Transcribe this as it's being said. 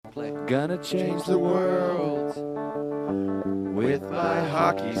play. Gonna change the world with my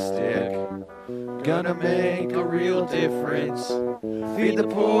hockey stick. Gonna make a real difference. Feed the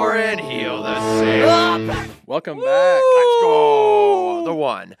poor and heal the sick. Welcome back. Let's go. The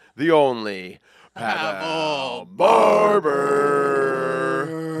one, the only, Pavel Barber.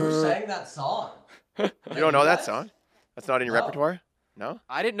 Who sang that song? You don't know that song? That's not in your No. repertoire? No?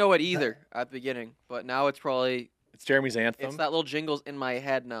 I didn't know it either at the beginning, but now it's probably It's Jeremy's anthem. it's that little jingles in my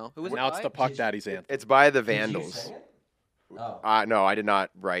head now. Who was now it it's by? the Puck Did you- Daddy's anthem. It's by the Did you Vandals. sing it? Oh, No, I did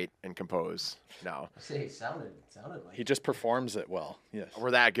not write and compose. No. I say it sounded like. He just performs it well. Yes.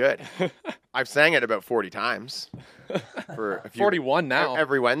 We're that good. I've sang it about 40 times. For a few, 41 now.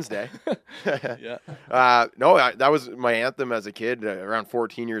 Every Wednesday. Yeah. That was my anthem as a kid. Around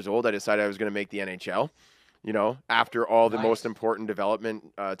 14 years old, I decided I was going to make the NHL. You know, after all the Nice. most important development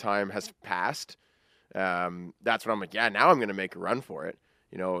time has passed, that's when I'm like, yeah, now I'm going to make a run for it.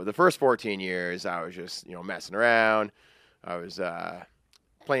 You know, the first 14 years, I was just, messing around. I was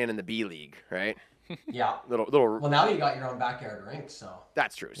playing in the B League, right? Yeah. Little. Well, now you got your own backyard rink, so.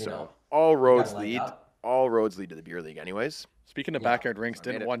 That's true. you So know, all roads gotta leg lead. up. All roads lead to the beer league, anyways. Speaking of Yeah. backyard rinks, I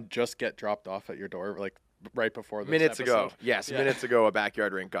made didn't it. one just get dropped off at your door like right before this Minutes ago, episode? yes, Yeah. minutes ago, a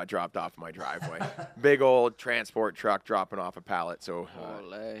backyard rink got dropped off my driveway. Big old transport truck dropping off a pallet. So,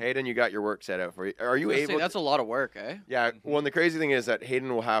 Olé. Hayden, you got your work set out for you. Are you I was gonna say, able? that's a lot of work, eh? Yeah. Well, and the crazy thing is that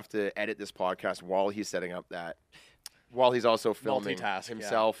Hayden will have to edit this podcast while he's setting up that, while he's also filming Multitask, yeah.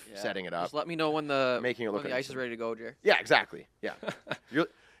 himself, Yeah. setting it up. Just let me know when the Making it look when the ice is interesting. ready to go, Jer. Yeah, exactly. Yeah.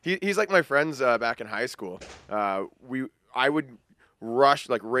 He's like my friends back in high school. I would rush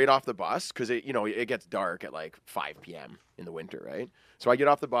like right off the bus because it gets dark at like 5 p.m. in the winter, right? So I get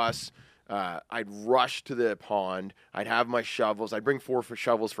off the bus. I'd rush to the pond. I'd have my shovels. I'd bring 4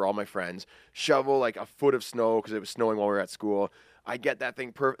 shovels for all my friends. Shovel like a foot of snow because it was snowing while we were at school. I get that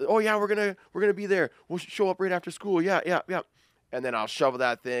thing perfect. Oh yeah, we're gonna be there. We'll show up right after school. Yeah. And then I'll shovel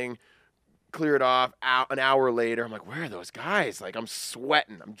that thing, clear it off. An hour later, I'm like, where are those guys? Like I'm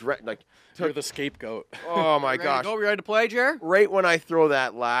sweating. I'm You're the scapegoat. oh my Ready to gosh. go? We ready to play, Jer? Right when I throw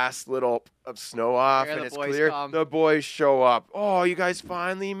that last little of snow off Here and the it's boys clear, come. the boys show up. Oh, you guys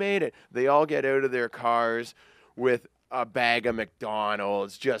finally made it. They all get out of their cars with a bag of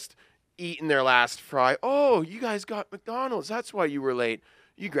McDonald's, just eating their last fry. Oh, you guys got McDonald's. That's why you were late.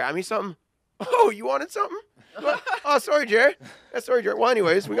 You grab me something? Oh, you wanted something? What? Oh, sorry, Jared. Sorry, Jared. Well,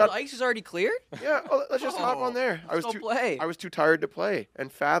 anyways, we Well, got. the ice is already cleared. Yeah, let's just hop on there. Let's go play. I was too tired to play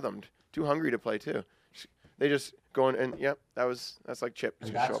and fathomed. Too hungry to play too. They just go in and yep, that's like Chip.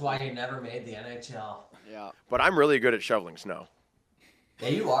 And Just show that's up. why you never made the NHL. Yeah. But I'm really good at shoveling snow. Yeah,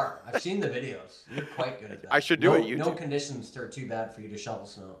 you are. I've seen the videos. You're quite good at that. I should do it. No YouTube. conditions are too bad for you to shovel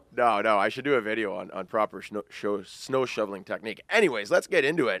snow. No, I should do a video on proper snow shoveling technique. Anyways, let's get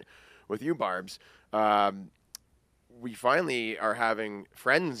into it with you, Barbs. We finally are having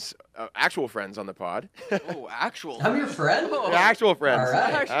friends, actual friends on the pod. Oh, actual. I'm your friend? Oh. Actual friends. All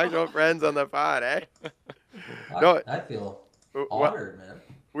right. Actual friends on the pod, eh? No. I feel Well, honored, man.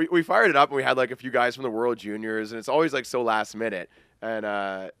 we fired it up and we had like a few guys from the World Juniors and it's always like so last minute.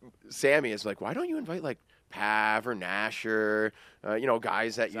 And Sammy is like, why don't you invite like Pav or Nasher,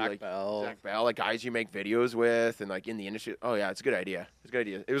 guys that you Zach like, Bell. Zach Bell, like guys you make videos with and like in the industry. Oh yeah, it's a good idea.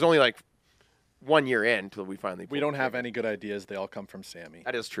 It was only like 1 year in until we finally. We don't have any good ideas. They all come from Sammy.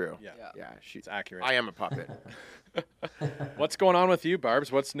 That is true. Yeah. Yeah. It's accurate. I am a puppet. What's going on with you,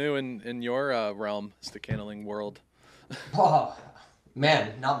 Barbs? What's new in your realm, Stickhandling world? Oh,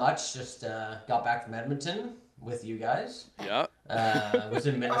 man, not much. Just got back from Edmonton with you guys. Yeah. Was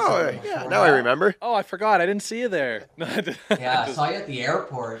in Minnesota. Oh yeah, before now I that. remember. Oh, I forgot. I didn't see you there. Yeah, I saw you at the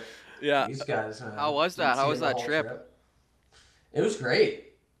airport. Yeah. These guys. How was that? didn't How see was you the that whole trip? It was great.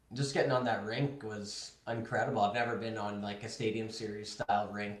 Just getting on that rink was incredible. I've never been on like a stadium series style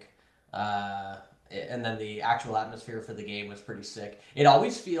rink. And then the actual atmosphere for the game was pretty sick. It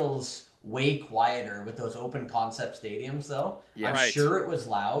always feels way quieter with those open concept stadiums though. Yeah. I'm Right. sure it was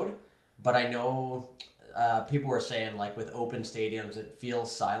loud, but I know people were saying like with open stadiums it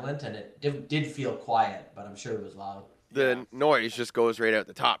feels silent and it did feel quiet, but I'm sure it was loud. The noise just goes right out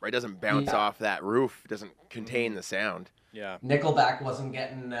the top, right? It doesn't bounce Yeah. off that roof. It doesn't contain the sound. Yeah. Nickelback wasn't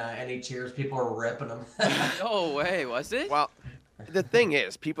getting any cheers. People were ripping them. No way, was it? Well, the thing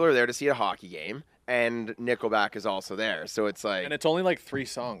is, people are there to see a hockey game, and Nickelback is also there. So it's like, And it's only like 3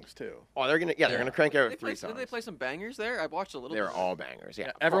 songs too. oh, they're gonna crank out Did three songs. Did they play some bangers there? I watched a little. They're bit. all bangers.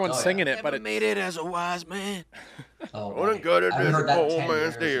 Yeah. Everyone's Oh, yeah. singing it, Never but it's made it as a wise man. Oh, Wouldn't right. go to I haven't heard that in old 10 man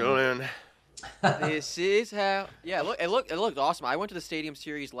years. stealing. This is how. Yeah, it looked awesome. I went to the Stadium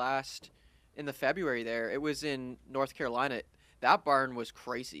Series in the February there. It was in North Carolina. that barn was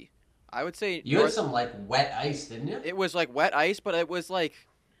crazy. I would say You had some like wet ice, didn't you? it was like wet ice, but it was like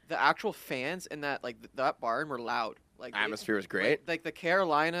the actual fans in that that barn were loud. Like Atmosphere was great. Like the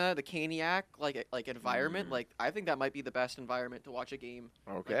Carolina, the Caniac, like environment. Like I think that might be the best environment to watch a game.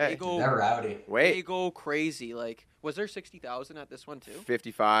 Okay. Like, They're rowdy. they Wait, go crazy. Like was there 60,000 at this one too?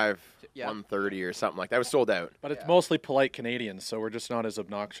 55, Yeah. 130 or something like that. It was sold out. But it's Yeah. mostly polite Canadians, so we're just not as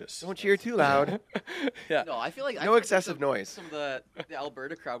obnoxious. Don't cheer too loud. Yeah. No, I feel like No excessive noise. Some of the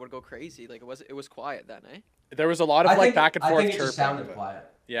Alberta crowd would go crazy. Like it was quiet then, eh? There was a lot of back and forth I think it chirping. just sounded but- quiet.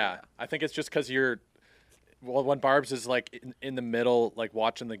 Yeah, I think it's just because when Barb's is like in the middle, like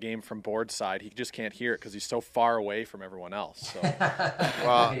watching the game from board side, he just can't hear it because he's so far away from everyone else. So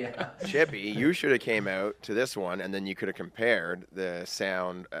Well, Yeah. Chippy, you should have came out to this one, and then you could have compared the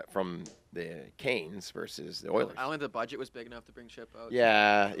sound from the Canes versus the Oilers. I don't think the budget was big enough to bring Chip out.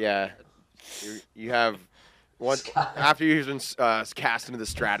 Yeah. You have once after he's been cast into the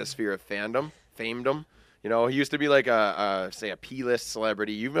stratosphere of famedom. You know, he used to be like a P-list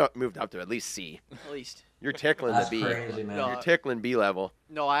celebrity. You've moved up to at least C. At least. You're tickling That's the B. crazy, man. No. You're tickling B level.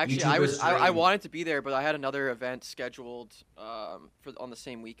 No, I YouTubers I dream. wanted to be there, but I had another event scheduled on the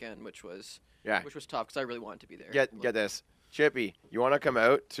same weekend, which was tough because I really wanted to be there. Get this. Chippy, you want to come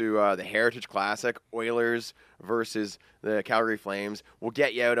out to the Heritage Classic, Oilers versus the Calgary Flames? We'll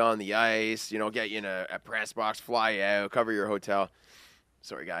get you out on the ice, get you in a press box, fly you out, cover your hotel.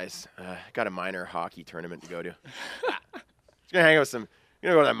 Sorry, guys. Got a minor hockey tournament to go to. Just going to hang out with some,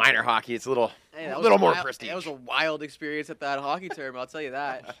 go to that minor hockey. It's a little more prestige. That was a wild experience at that hockey tournament, I'll tell you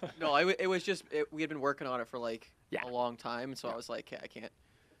that. No, it was just, we had been working on it for a long time, so I was like, I can't.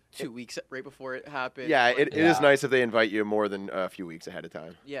 2 weeks right before it happened. Yeah, Like, it is nice if they invite you more than a few weeks ahead of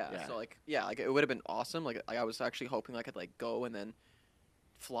time. Yeah. So it would have been awesome. Like I was actually hoping I could go and then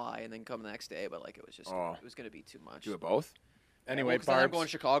fly and then come the next day, but it was just it was gonna be too much. Do it both. anyway, then I'm Barb's. going to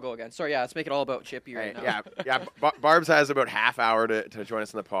Chicago again. Sorry, let's make it all about Chippy right now. Barb's has about half hour to join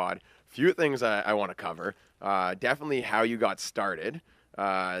us in the pod. Few things I want to cover. Definitely how you got started.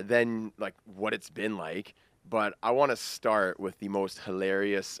 Then what it's been like. But I want to start with the most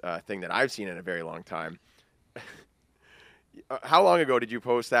hilarious thing that I've seen in a very long time. How long ago did you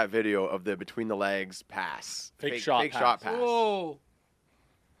post that video of the between the legs pass? Fake shot pass. Whoa.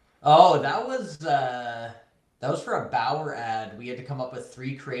 Oh, that was for a Bauer ad. We had to come up with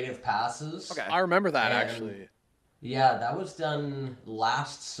 3 creative passes. Okay. I remember that And- actually. Yeah, that was done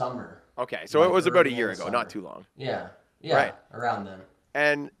last summer. Okay, so it was about a early year in ago, summer. not too long. Yeah, Right. around then.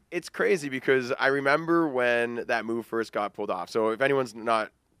 And it's crazy because I remember when that move first got pulled off. So if anyone's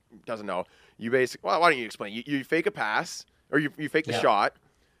doesn't know, you basically, why don't you explain? You fake a pass, or you fake the shot.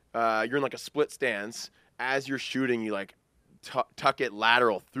 You're in a split stance. As you're shooting, you tuck it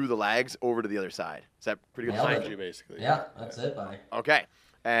lateral through the legs over to the other side. Is that pretty good? Nailed Behind it. you, basically. Yeah, that's it, buddy. Okay.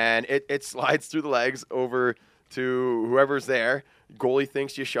 And it slides through the legs over to whoever's there. Goalie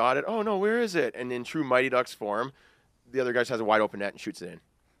thinks you shot it. Oh, no, where is it? And in true Mighty Ducks form, the other guy just has a wide open net and shoots it in.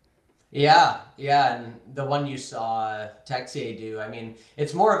 Yeah, and the one you saw Texier do, I mean,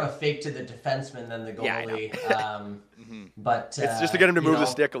 it's more of a fake to the defenseman than the Yeah, I know. goalie. But It's just to get him to you move the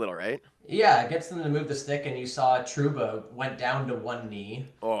know, stick a little, right? Yeah, it gets them to move the stick, and you saw Trouba went down to one knee.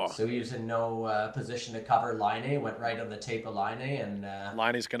 Oh. So he was in no position to cover Laine, went right on the tape of Laine, and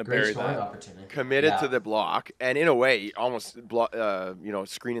Liney's going to great bury scoring that. opportunity. Committed Yeah. to the block, and in a way, almost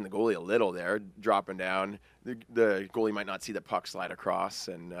screening the goalie a little there, dropping down. The goalie might not see the puck slide across,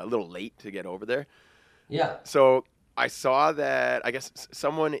 and a little late to get over there. Yeah. So I saw that, I guess,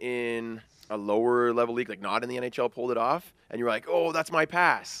 someone in a lower level league, not in the NHL, pulled it off, and you were like, oh, that's my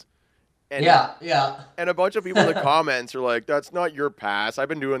pass. And, Yeah. And a bunch of people in the comments are like, that's not your pass. I've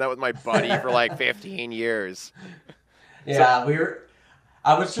been doing that with my buddy for 15 years. Yeah,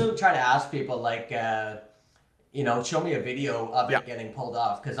 I was still trying to ask people, show me a video of it getting pulled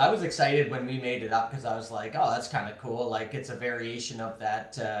off. Because I was excited when we made it up because I was like, oh, that's kind of cool. It's a variation of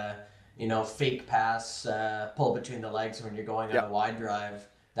that, fake pass pull between the legs when you're going on a wide drive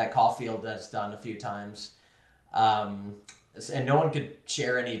that Caulfield has done a few times. And no one could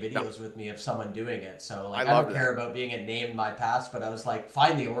share any videos with me of someone doing it. So I don't care about being it named my pass, but I was like,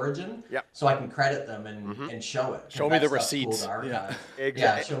 find the origin so I can credit them and show it. Show me the That's cool receipts. to archive. Exactly.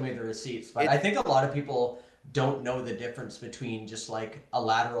 Yeah, show me the receipts. But I think a lot of people don't know the difference between just a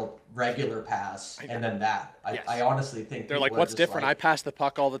lateral regular pass and then that. I honestly think They're people like, are what's just different? I pass the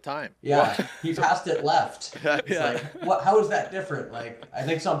puck all the time. Yeah, he passed it left. It's Yeah. how is that different? I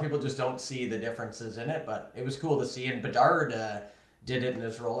think some people just don't see the differences in it, but it was cool to see. And Bedard did it in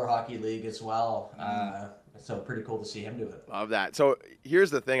his roller hockey league as well. So pretty cool to see him do it. Love that. So here's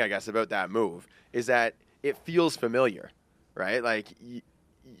the thing, I guess, about that move is that it feels familiar. right? Like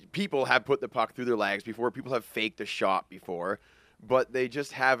people have put the puck through their legs before. People have faked a shot before, but they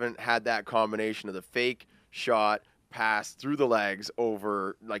just haven't had that combination of the fake shot, pass through the legs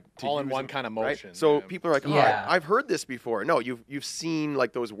over like to all in use one them, kind of right? motion. So yeah. people are like, oh, Yeah. I've heard this before. No, you've seen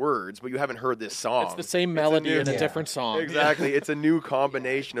like those words, but you haven't heard this song. It's the same melody in a Yeah. different song. Exactly. It's a new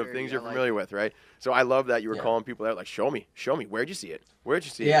combination of Very, things I you're like familiar with, right? So I love that you were Yeah. calling people out, like, show me. Where'd you see it? Where'd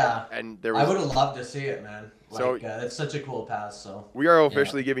you see Yeah. it? And there I was. would have loved to see it, man. So- Like, it's such a cool pass. So We are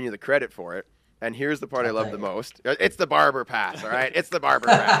officially giving you the credit for it. And here's the part I love the thank you. most. It's the Barber pass, all right? It's the Barber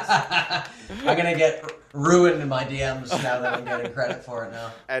pass. I'm gonna get ruined in my DMs now that I'm getting credit for it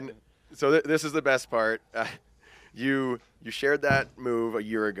now. And so this is the best part. You shared that move a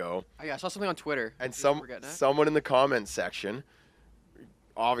year ago, Oh, yeah, I saw something on Twitter. and You were getting at? someone in the comments section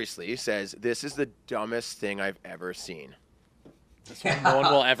obviously says, this is the dumbest thing I've ever seen. No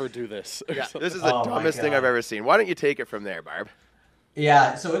one will ever do this. Yeah, this is the Oh my dumbest thing God. I've ever seen. Why don't you take it from there, Barb?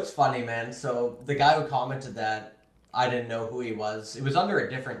 Yeah, so it's funny, man. So the guy who commented that, I didn't know who he was. It was under a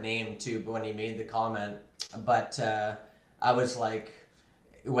different name too, but when he made the comment, but I was like,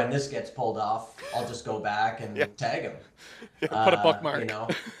 when this gets pulled off, I'll just go back and Yeah. tag him. Put a bookmark. You know,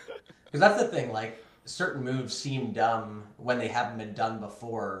 because that's the thing. Like certain moves seem dumb when they haven't been done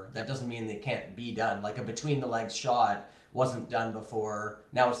before. That doesn't mean they can't be done. Like a between the legs shot wasn't done before.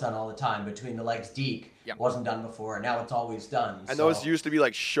 Now it's done all the time. Between the legs deke Yep. wasn't done before. Now it's always done. And So- those used to be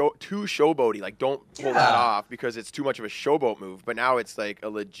like too showboaty. Like, don't pull that Yeah. off because it's too much of a showboat move. But now it's like a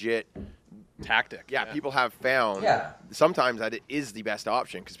legit. Tactic. Yeah, people have found Yeah. sometimes that it is the best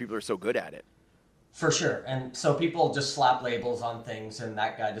option because people are so good at it. For sure. And so people just slap labels on things, and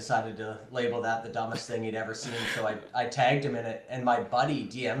that guy decided to label that the dumbest thing he'd ever seen. So I tagged him in it, and my buddy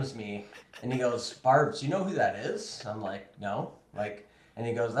DMs me, and he goes, Barbs, you know who that is? I'm like, no. Like, and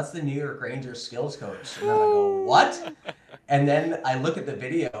he goes, that's the New York Rangers skills coach. And then I go, what? And then I look at the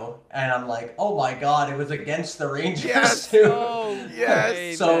video, and I'm like, oh my God, it was against the Rangers Yes. too. Oh, Yes.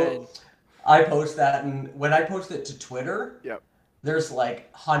 way, So man. I post that, and when I post it to Twitter, Yep. there's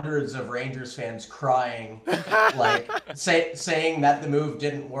like hundreds of Rangers fans crying, like saying that the move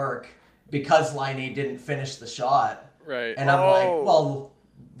didn't work because Laine didn't finish the shot. Right. And I'm Oh. like, well,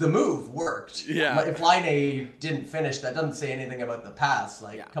 the move worked. Yeah. But if Laine didn't finish, that doesn't say anything about the pass.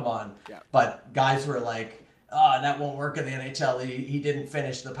 Like, Yeah. come on. Yeah. But guys were like, oh, that won't work in the NHL. He didn't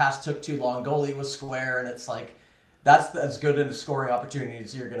finish. The pass took too long. Goalie was square. And it's like, that's as good a scoring opportunity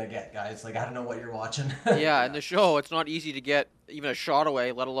as you're going to get, guys. Like, I don't know what you're watching. Yeah, in the show, it's not easy to get even a shot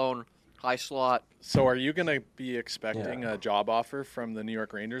away, let alone high slot. So are you going to be expecting a job offer from the New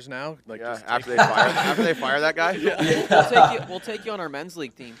York Rangers now? Like Yeah. just After they fire that guy. We'll take you on our men's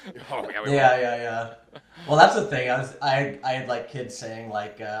league team. Oh, yeah, we will. Yeah. Well, that's the thing. I had like kids saying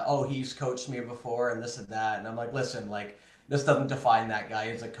like, oh, he's coached me before and this and that, and I'm like, listen, like this doesn't define that guy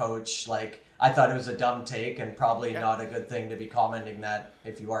as a coach. Like I thought it was a dumb take and probably not a good thing to be commenting that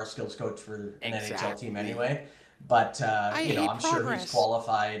if you are a skills coach for an NHL team anyway. But you know, hate I'm sure progress. he's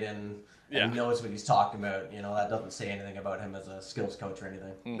qualified and Yeah. knows what he's talking about. You know, that doesn't say anything about him as a skills coach or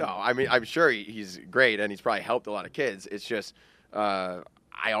anything. No, I mean, I'm sure he's great and he's probably helped a lot of kids. It's just,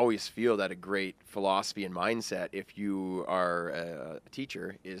 I always feel that a great philosophy and mindset, if you are a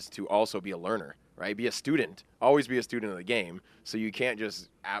teacher, is to also be a learner, right? Be a student. Always be a student of the game. So you can't just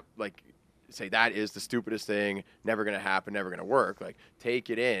say that is the stupidest thing, never going to happen, never going to work. Like, take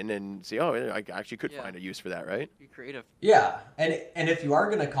it in and see, oh, I actually could find a use for that, right? Be creative. Yeah, and if you are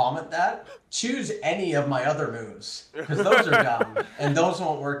going to comment that, choose any of my other moves, because those are dumb, and those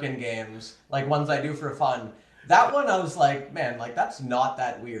won't work in games, like ones I do for fun. That one, I was like, man, like, that's not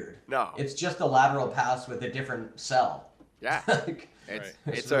that weird. No. It's just a lateral pass with a different cell. Yeah. Like, It's,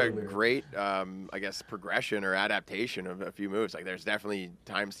 Right. it's really a weird. great, I guess, progression or adaptation of a few moves. Like, there's definitely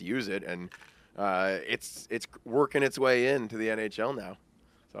times to use it, and it's working its way into the NHL now.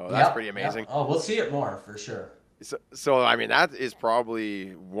 So that's Yep, pretty amazing. yep. Oh, we'll see it more, for sure. So, I mean, that is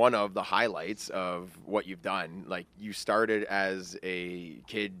probably one of the highlights of what you've done. Like, you started as a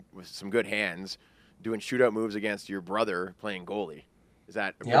kid with some good hands, doing shootout moves against your brother playing goalie. Is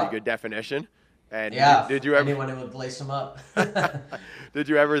that a pretty Yep. good definition? And Yeah, did you ever anyone who would lace them up. did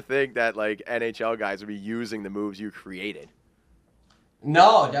you ever think that like NHL guys would be using the moves you created?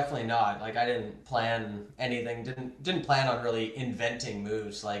 No, definitely not. Like I didn't plan anything. Didn't plan on really inventing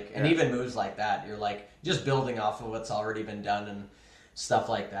moves. Like and Yeah. even moves like that, you're like just building off of what's already been done and stuff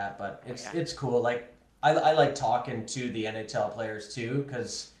like that. But it's cool. Like I like talking to the NHL players too,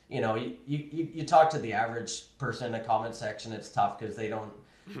 because you know you talk to the average person in the comment section. It's tough because they don't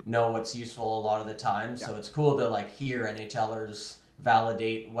know what's useful a lot of the time. So it's cool to like hear NHLers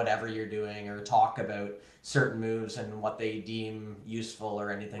validate whatever you're doing or talk about certain moves and what they deem useful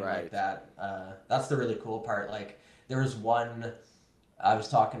or anything like that. That's the really cool part. Like there was one I was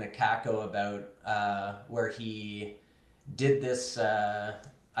talking to Kako about where he did this.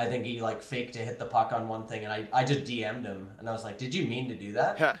 I think he like faked to hit the puck on one thing, and I just DM'd him and I was like, "Did you mean to do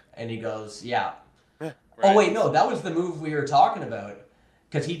that?" And he goes, "Yeah." Right. Oh wait, no, that was the move we were talking about.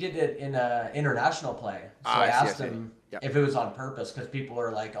 Because he did it in international play. So I asked him if it was on purpose, because people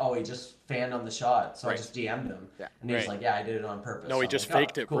are like, oh, he just fanned on the shot. So I just DM'd him. Yeah. And he was like, yeah, I did it on purpose. No, he just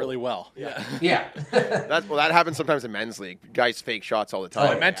faked it really well. Yeah. That happens sometimes in men's league. Guys fake shots all the time.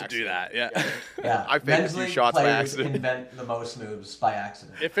 Oh, I meant to do that, yeah. I faked a few shots by accident. Invent the most moves by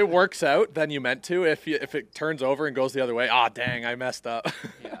accident. If it works out, then you meant to. If it turns over and goes the other way, dang, I messed up.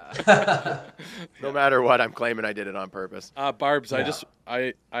 No matter what, I'm claiming I did it on purpose. Barbs,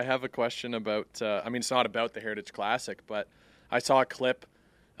 I have a question about, it's not about the Heritage Classic, but I saw a clip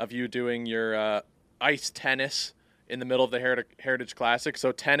of you doing your ice tennis in the middle of the Heritage Classic.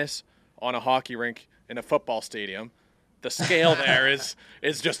 So tennis on a hockey rink in a football stadium. The scale there is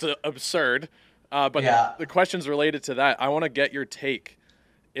just absurd. But the question's related to that. I want to get your take.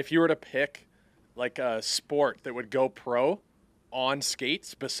 If you were to pick like a sport that would go pro on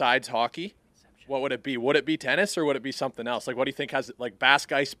skates besides hockey, what would it be? Would it be tennis or would it be something else? Like, what do you think has like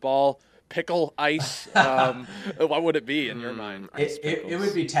Basque ice ball, pickle ice? What would it be in your mind? It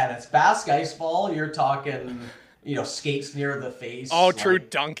would be tennis. Basque ice ball, you're talking, skates near the face. Oh, true,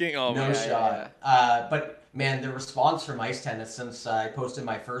 dunking. Oh, no shot. Yeah. But man, the response from ice tennis since I posted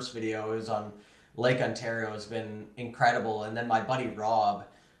my first video, it was on Lake Ontario, has been incredible. And then my buddy Rob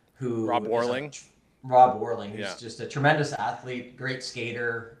Warling, who's just a tremendous athlete, great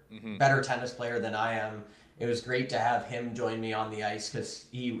skater, better tennis player than I am. It was great to have him join me on the ice because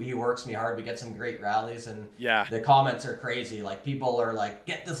he works me hard. We get some great rallies, and the comments are crazy. Like, people are like,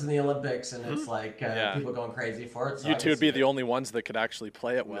 get this in the Olympics, and it's like people going crazy for it. So you two would be the only ones that could actually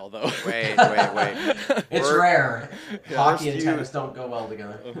play it well, though. Wait. It's rare. Hockey and tennis don't go well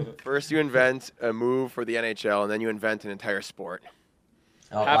together. First you invent a move for the NHL, and then you invent an entire sport.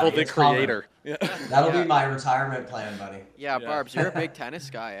 Oh, Pavel the creator. That'll be my retirement plan, buddy. Yeah, Barbs, you're a big tennis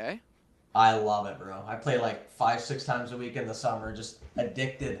guy, eh? I love it, bro. I play like 5-6 times a week in the summer, just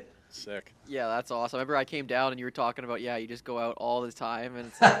addicted. Sick. Yeah, that's awesome. I remember I came down and you were talking about, you just go out all the time. And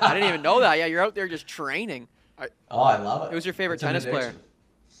it's like, I didn't even know that. Yeah, you're out there just training. I love it. Who's your favorite tennis player?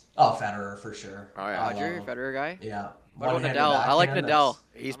 Oh, Federer, for sure. Oh, yeah. Roger, your Federer guy? Yeah. What about Nadal? I like Nadal.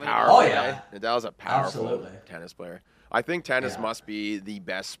 He's powerful. Oh, yeah. Nadal's a powerful tennis player. I think tennis must be the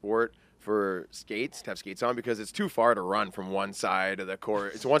best sport for skates, to have skates on, because it's too far to run from one side of the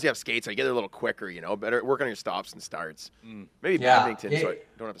court. So once you have skates, you get it a little quicker, better work on your stops and starts. Maybe badminton, so I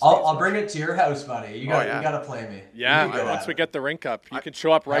don't have skates. I'll bring it to your house, buddy. You got to play me. Yeah, once we get the rink up, you can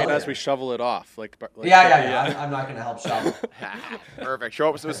show up right as we shovel it off. I'm not going to help shovel. Perfect. Show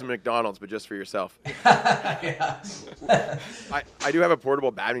up with some McDonald's, but just for yourself. I do have a portable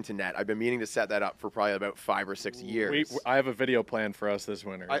badminton net. I've been meaning to set that up for probably about 5 or 6 years. I have a video plan for us this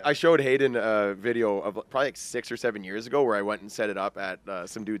winter. I showed Hayden a video of probably like 6 or 7 years ago where I went and set it up at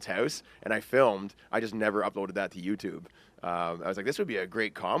some dude's house, and I filmed. I just never uploaded that to YouTube. I was like, this would be a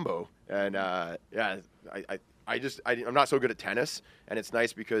great combo. And I'm not so good at tennis, and it's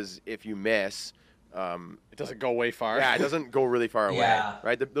nice because if you miss, it doesn't go way far. Yeah, it doesn't go really far away.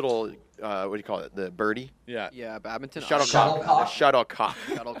 Right? The little, what do you call it? The birdie? Yeah, badminton. Shuttlecock. The shuttlecock.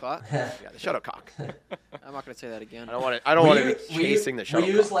 Shuttlecock? Yeah, the shuttlecock. I'm not going to say that again. I don't want to be chasing the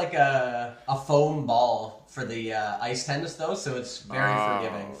shuttlecock. We use like a foam ball for the ice tennis, though, so it's very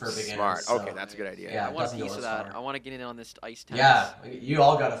forgiving for beginners. Smart. So. Okay, that's a good idea. Yeah, I want a piece of that. I want to get in on this ice tennis. Yeah, you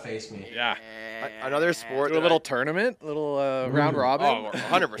all got to face me. Yeah. Another sport. Do a little tournament, round robin. Oh,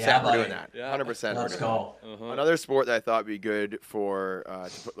 100% we're doing that. 100%. Let's go. Another sport that I thought would be good for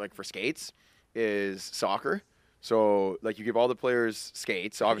for skates is soccer. So you give all the players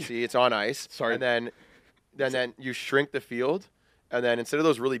skates. Obviously, it's on ice. Sorry. And then you shrink the field, and then instead of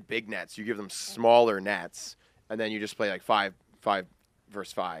those really big nets, you give them smaller nets, and then you just play like 5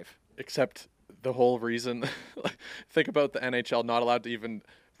 versus 5. Except the whole reason, think about the NHL not allowed to even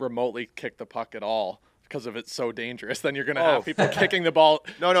remotely kick the puck at all because of it's so dangerous. Then you're going to have people kicking the ball,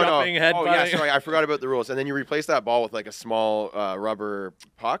 jumping, headbutting. Oh, yeah, sorry, I forgot about the rules. And then you replace that ball with like a small rubber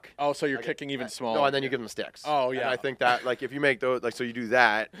puck. Oh, so you're kicking even smaller. No, and then you give them sticks. Oh, yeah. And I think that, if you make those, so you do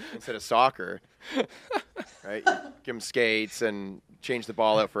that instead of soccer, right? You give them skates and change the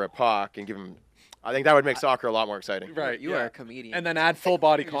ball out for a puck and give them, I think that would make soccer a lot more exciting. Right. You are a comedian. And then add full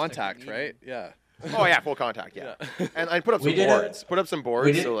body contact, right? Yeah. Oh yeah, full contact. Yeah, and I put up some boards. Put up some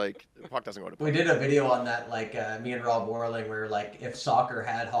boards so like the puck doesn't go to. We did a video on that, like me and Rob Warling, where like if soccer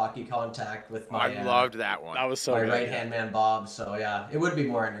had hockey contact with my. I loved that one. That was so my good, right hand man Bob. So yeah, it would be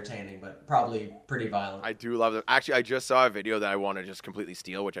more entertaining, but probably pretty violent. I do love it. Actually, I just saw a video that I want to just completely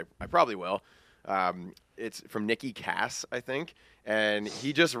steal, which I probably will. It's from Nicky Cass, I think, and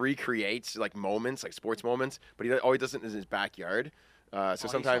he just recreates like moments, like sports moments, but all he does it in his backyard. So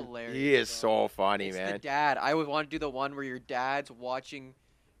sometimes he is so funny, it's man. The dad. I would want to do the one where your dad's watching,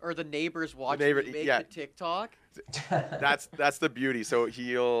 or the neighbor's watching you make the TikTok. That's the beauty. So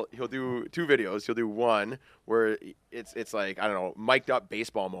he'll do 2 videos. He'll do one where it's like, I don't know, mic'd up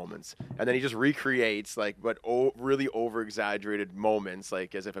baseball moments, and then he just recreates like really over exaggerated moments,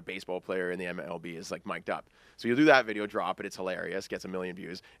 like as if a baseball player in the MLB is like mic'd up. So you'll do that video, drop it, it's hilarious, gets 1 million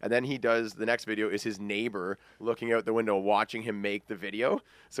views, and then he does the next video is his neighbor looking out the window watching him make the video.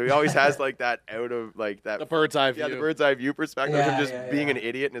 So he always has like that the bird's eye view. Yeah, the bird's eye view perspective of him just being an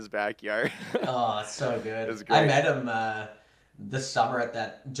idiot in his backyard. Oh, it's so good. It was great. I met him this summer at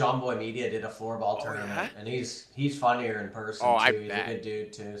that John Boy Media did a floorball tournament, and he's funnier in person too. He's a good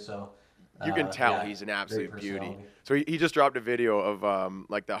dude too. So you can tell he's an absolute beauty. So he just dropped a video of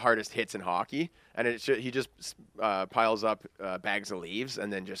like the hardest hits in hockey, and he just piles up bags of leaves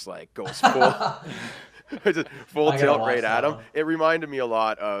and then just like goes full. Just full tilt right at him. It reminded me a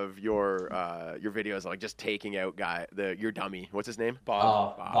lot of your videos, like just taking out your dummy. What's his name?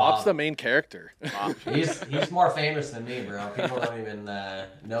 Bob. Bob's the main character. Bob. He's more famous than me, bro. People don't even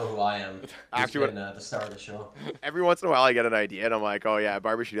know who I am. Actually, been the star of the show. Every once in a while, I get an idea, and I'm like, oh yeah,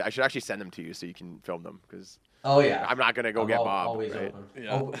 Barber I should actually send them to you so you can film them because. Oh yeah, I'm not gonna go get Bob. Always right? open.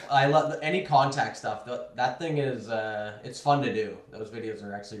 Yeah. Oh, I love any contact stuff. That thing is it's fun to do. Those videos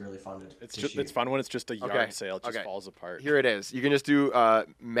are actually really fun to shoot. It's fun when it's just a yard sale. It just falls apart. Here it is. You can just do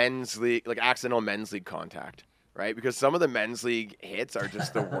men's league, like accidental men's league contact, right? Because some of the men's league hits are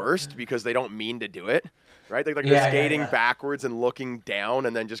just the worst because they don't mean to do it, right? They're skating backwards and looking down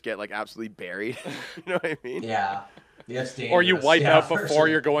and then just get like absolutely buried. You know what I mean? Yeah. Yes, or you wipe out before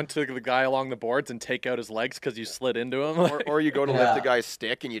you're going to the guy along the boards and take out his legs because you slid into him. Or you go to lift the guy's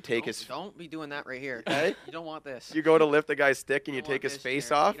stick and you take his... Don't be doing that right here. Okay? You don't want this. You go to lift the guy's stick and you take his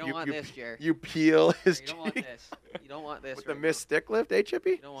face off. You don't want this, Jerry. You peel his cheek. You don't want this. You don't want this. With the missed stick lift,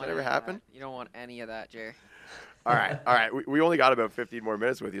 Chippy? Does that ever happen? You don't want any of that, Jerry. All right. We only got about 15 more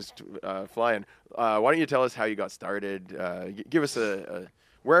minutes with you flying. Why don't you tell us how you got started? Give us a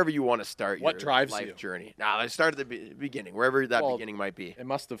wherever you want to start what your drives life you? Journey. Now, let's start at the beginning, wherever that beginning might be. It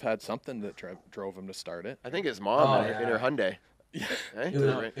must have had something that drove him to start it. I think his mom in her Hyundai. Yeah.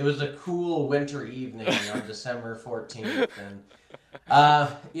 Right? It was a cool winter evening on December 14th. And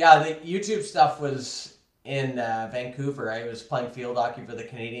the YouTube stuff was in Vancouver. I was playing field hockey for the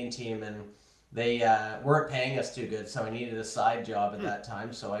Canadian team, and they weren't paying us too good, so I needed a side job at that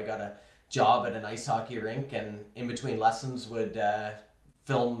time. So I got a job at an ice hockey rink, and in between lessons would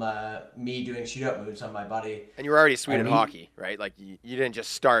film me doing shootout moves on my buddy. And you were already sweet at hockey, right? Like you didn't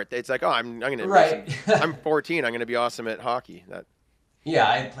just start. It's like, I'm gonna I'm 14. I'm gonna be awesome at hockey. Yeah,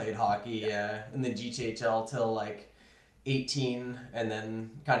 I played hockey in the GTHL till like 18, and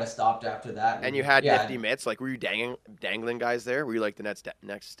then kind of stopped after that. And you had nifty mitts. Like, were you dangling guys there? Were you like the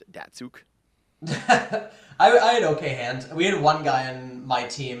next Datsuk? I had okay hands. We had one guy on my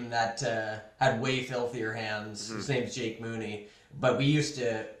team that had way filthier hands. His name's Jake Mooney. But we used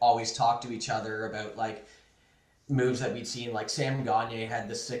to always talk to each other about like moves that we'd seen. Like Sam Gagne had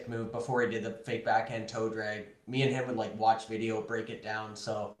this sick move before he did the fake backhand toe drag. Me and him would like watch video, break it down.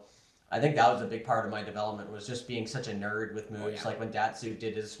 So I think that was a big part of my development, was just being such a nerd with moves. Like when Datsuk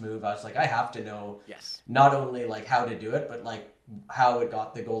did his move, I was like, I have to know not only like how to do it, but like how it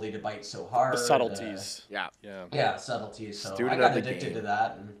got the goalie to bite so hard. The subtleties. Yeah, subtleties. So I got addicted to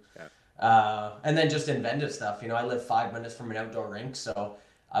that. And then just invented stuff. You know, I live 5 minutes from an outdoor rink, so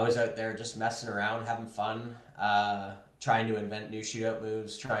I was out there just messing around, having fun, trying to invent new shootout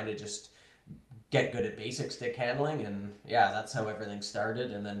moves, trying to just get good at basic stick handling. And yeah, that's how everything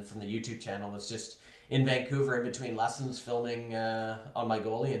started. And then from the YouTube channel, was just in Vancouver in between lessons filming on my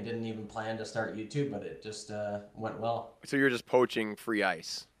goalie, and didn't even plan to start YouTube, but it just went well. So you're just poaching free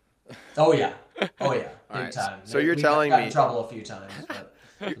ice. Oh yeah, big time. So you're telling me me in trouble a few times, but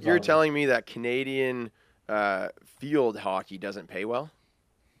you're telling me that Canadian field hockey doesn't pay well?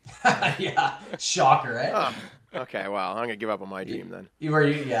 Yeah, shocker, right? Oh, okay, well, I'm gonna give up on my team then.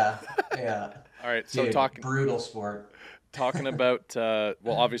 Yeah. All right, so dude, brutal sport. Talking about well,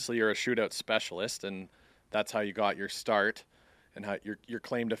 obviously you're a shootout specialist, and that's how you got your start, and how your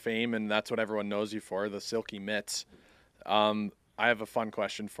claim to fame, and that's what everyone knows you for, the silky mitts. I have a fun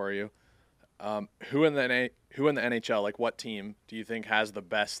question for you. Who in the NHL, like what team do you think has the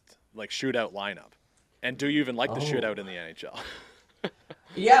best like shootout lineup? And do you even like the shootout in the NHL?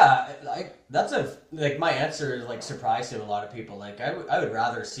 Yeah, that's my answer is like surprise to a lot of people. Like I would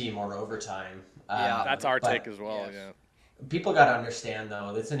rather see more overtime. Yeah, That's our take as well. yes. Yeah. People got to understand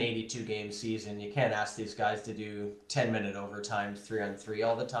though, it's an 82 game season. You can't ask these guys to do 10-minute overtime 3-on-3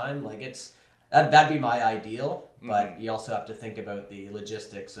 all the time. Like that'd be my ideal, but you also have to think about the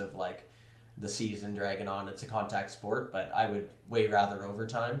logistics of like the season dragging on. It's a contact sport, but I would way rather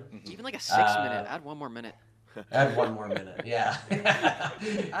overtime. Even like a 6-minute. Add one more minute. Add one more minute. Yeah.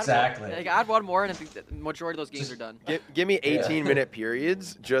 Exactly. Add one more, and I think the majority of those games are done. Give me 18-minute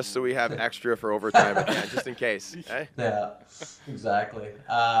periods just so we have extra for overtime at the end, just in case. Eh? Yeah, exactly.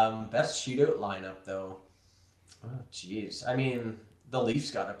 Best shootout lineup, though. Oh, jeez. I mean, the Leafs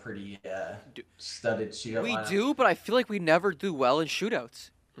got a pretty studded shootout We lineup. do, but I feel like we never do well in shootouts.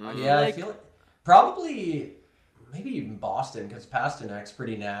 I feel like probably maybe even Boston, because Pasternak's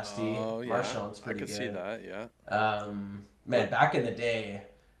pretty nasty. Oh, yeah. Marchand's I pretty could good. see that, yeah. Man, back in the day.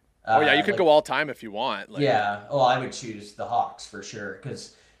 Oh, yeah, you could go all time if you want. Like, Yeah. Oh, I would choose the Hawks for sure,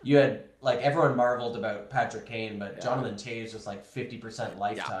 because you had, like, everyone marveled about Patrick Kane, but Jonathan Toews was like 50%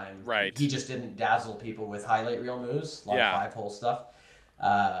 lifetime. Yeah, right. He just didn't dazzle people with highlight reel moves, a lot of five-hole stuff.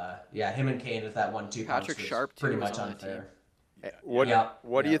 Him and Kane is that 1-2 Patrick punch Sharp, too, pretty was much on that team. unfair.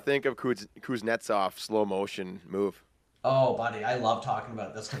 What do you think of Kuznetsov's slow motion move? Oh, buddy, I love talking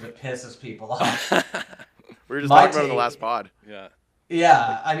about this because it pisses people off. We were just My talking about it in the last pod. Yeah.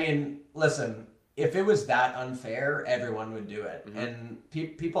 Yeah, I mean, listen, if it was that unfair, everyone would do it. And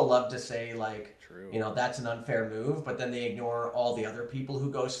people love to say, like, True. you know, that's an unfair move, but then they ignore all the other people who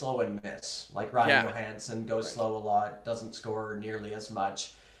go slow and miss. Like Ryan Johansson goes slow a lot, doesn't score nearly as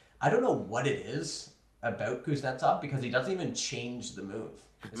much. I don't know what it is about Kuznetsov because he doesn't even change the move.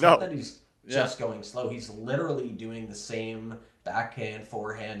 It's not that he's just going slow. He's literally doing the same backhand,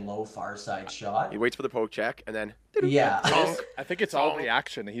 forehand, low far side shot. He waits for the poke check and then Yeah. I think it's all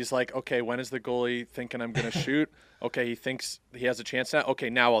reaction. He's like, okay, when is the goalie thinking I'm going to shoot? Okay, he thinks he has a chance now.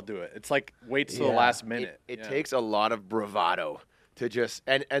 Okay, now I'll do it. It's like waits till the last minute. It takes a lot of bravado to just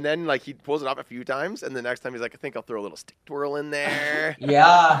and then like he pulls it off a few times and the next time he's like, I think I'll throw a little stick twirl in there.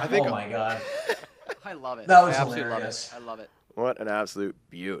 Yeah. Oh my god. I love it. That was I absolutely hilarious. love it. I love it. What an absolute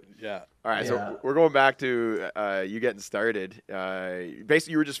beaut. Yeah. All right, so we're going back to you getting started.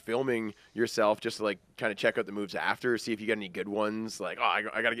 Basically, you were just filming yourself just to like kind of check out the moves after, see if you got any good ones. Like, oh,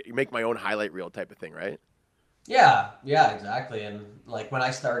 I got to make my own highlight reel type of thing, right? Yeah, exactly. And like when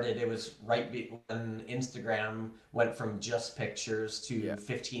I started, it was when Instagram went from just pictures to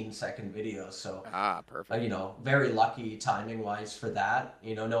 15-second videos. So perfect. You know, very lucky timing wise for that.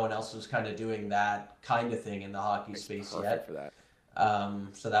 You know, no one else was kind of doing that kind of thing in the hockey space yet. For that.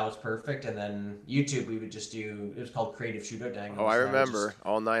 So that was perfect. And then YouTube, we would just do. It was called Creative Shootout Dangles. Oh, I remember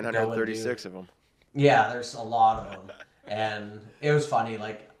all 936 of them. Yeah, there's a lot of them, and it was funny.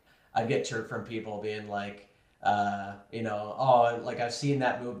 Like, I'd get chirp from people being like. You know, oh, like I've seen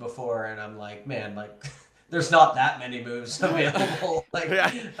that move before, and I'm like, man, like, there's not that many moves available. Like, I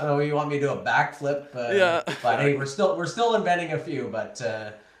don't know, you want me to do a backflip, but hey, we're still inventing a few, but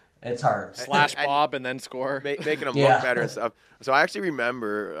it's hard. Slash Bob and then score, making them look better and stuff. So I actually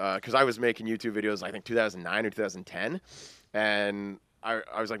remember because I was making YouTube videos, I think 2009 or 2010, and I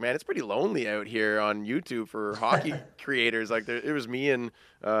was like, man, it's pretty lonely out here on YouTube for hockey creators. Like, it was me and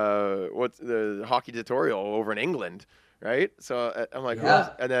what's the hockey tutorial over in England, right? So I'm like,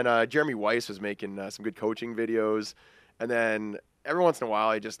 and then Jeremy Weiss was making some good coaching videos, and then every once in a while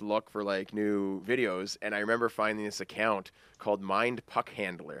I just look for like new videos, and I remember finding this account called Mind Puck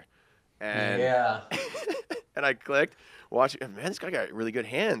Handler, and and I clicked, watch it, and man, this guy got really good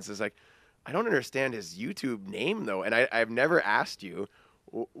hands. It's like, I don't understand his YouTube name though, and I've never asked you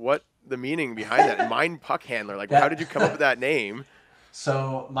what the meaning behind that. Mind Puck Handler, like how did you come up with that name?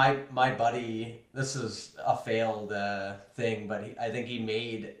 So my buddy, this is a failed thing, but I think he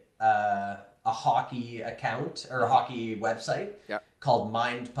made a hockey account or a hockey website called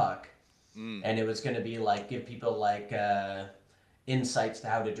Mind Puck, and it was going to be like give people like insights to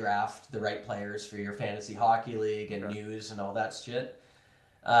how to draft the right players for your fantasy hockey league and news and all that shit.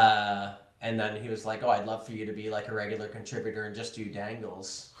 And then he was like, oh, I'd love for you to be like a regular contributor and just do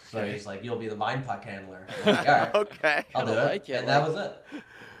dangles. So he's like, you'll be the Mind Puck Handler. I'm like, all right, okay. I'll do it. And that was it.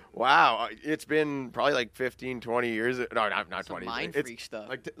 Wow. It's been probably like 15, 20 years. No, not 20. Mind freak stuff.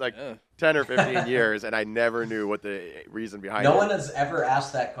 Like 10 or 15 years, and I never knew what the reason behind it. No one has ever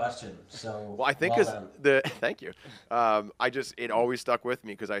asked that question. So well, I think thank you. It always stuck with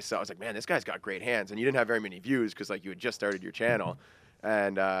me because I was like, man, this guy's got great hands, and you didn't have very many views because like you had just started your channel,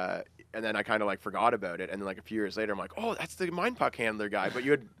 and and then I kind of like forgot about it, and then like a few years later, I'm like, oh, that's the mine puck handler guy, but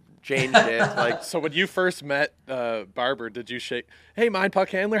you had changed it. Like, So when you first met Barber, did you shake, hey, mine puck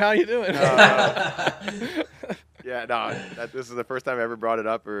handler, how you doing? yeah, no, this is the first time I ever brought it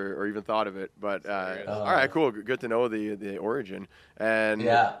up or even thought of it. But all right, cool, good to know the origin. And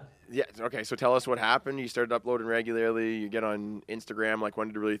yeah, okay. So tell us what happened. You started uploading regularly. You get on Instagram. Like, when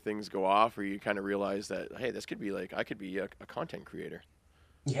did really things go off, or you kind of realize that, hey, this could be like I could be a content creator?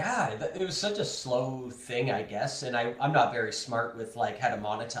 Yeah, it was such a slow thing, I guess, and I'm not very smart with like how to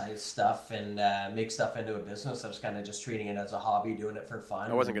monetize stuff and make stuff into a business. I was kind of just treating it as a hobby, doing it for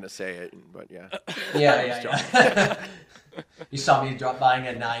fun. I wasn't gonna say it, but yeah. Yeah. You saw me buying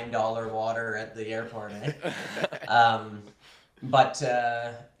a $9 water at the airport, eh? But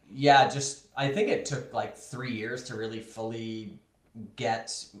yeah, just I think it took like 3 years to really fully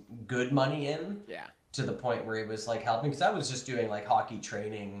get good money in. Yeah. To the point where it was like helping, because I was just doing like hockey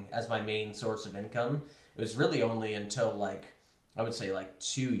training as my main source of income. It was really only until like I would say like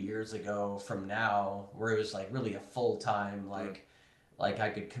 2 years ago from now where it was like really a full time like I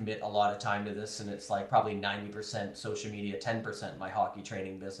could commit a lot of time to this, and it's like probably 90% social media, 10% my hockey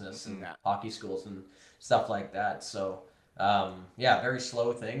training business and hockey schools and stuff like that. So yeah, very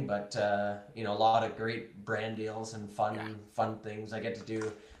slow thing, but you know, a lot of great brand deals and fun things. I get to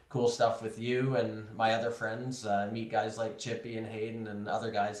do cool stuff with you and my other friends, meet guys like Chippy and Hayden and other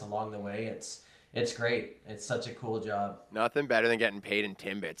guys along the way. It's great. It's such a cool job. Nothing better than getting paid in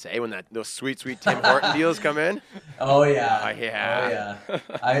Timbits, eh? When those sweet Tim Horton deals come in. Oh yeah. Yeah. Oh yeah.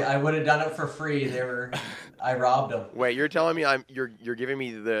 I would have done it for free. I robbed them. Wait, you're telling me you're giving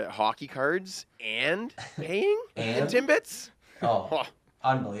me the hockey cards and paying in And? Timbits? Oh.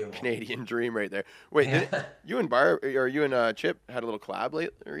 Unbelievable. Canadian dream right there. Wait, you and Barb or you and Chip had a little collab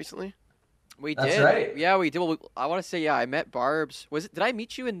recently? We That's did. right. Yeah, we did. Well, I want to say, yeah, I met Barb's. Did I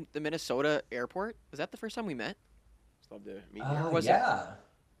meet you in the Minnesota airport? Was that the first time we met? Just love to meet you. was yeah.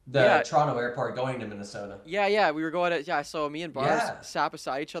 The Toronto airport going to Minnesota. Yeah. We were going to, so me and Barb Yeah. sat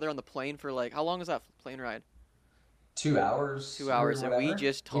beside each other on the plane for like, how long was that plane ride? 2 hours. 2 hours, or and we whatever.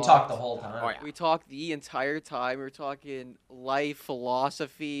 just talked. We talked the whole time. Oh, yeah. We talked the entire time. We were talking life,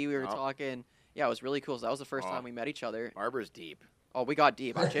 philosophy. We were talking. Yeah, it was really cool. So that was the first time we met each other. Barber's deep. Oh, we got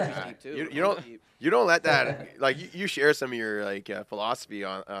deep. Our Chippy's deep too. You don't let that like you share some of your like philosophy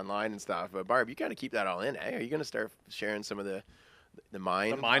online and stuff, but Barb, you kind of keep that all in. Eh? Are you going to start sharing some of the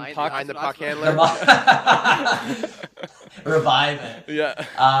mind puck behind the puck handler? Revive it.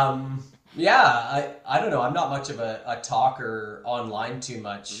 Yeah. Yeah, I don't know. I'm not much of a talker online too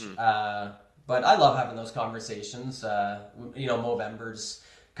much, but I love having those conversations. You know, Movember's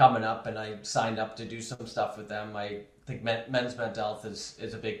coming up, and I signed up to do some stuff with them. I think men's mental health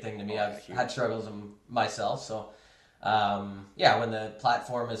is a big thing to me. I've had struggles myself, so yeah, when the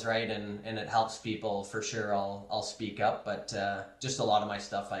platform is right and it helps people, for sure I'll speak up. But just a lot of my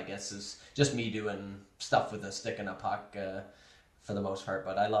stuff, I guess, is just me doing stuff with a stick and a puck. For the most part,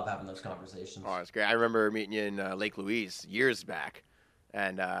 but I love having those conversations. Oh, it's great. I remember meeting you in Lake Louise years back,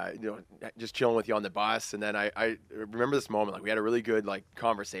 and you know, just chilling with you on the bus. And then I remember this moment, like we had a really good like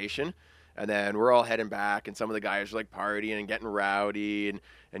conversation, and then we're all heading back, and some of the guys were like partying and getting rowdy,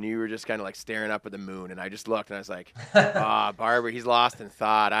 and you were just kind of like staring up at the moon. And I just looked, and I was like, Barber, he's lost in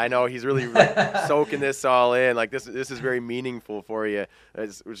thought. I know he's really like, soaking this all in. Like this is very meaningful for you.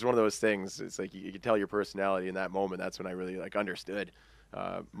 It's one of those things. It's like you can tell your personality in that moment. That's when I really like understood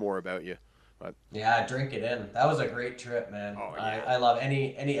more about you. But yeah, drink it in. That was a great trip, man. Oh, yeah. I love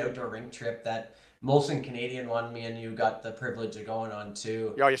any outdoor rink trip. That Molson Canadian one, me and you got the privilege of going on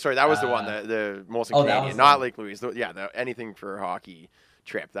too. Oh, yeah, sorry, that was the one, the Molson Canadian, not Lake Louise. Yeah, anything for hockey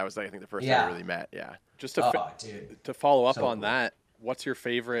trip. That was, I think, the first time we really met. Yeah. Just to follow up on that, what's your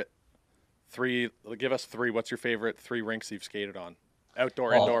favorite three? Give us three. What's your favorite three rinks you've skated on?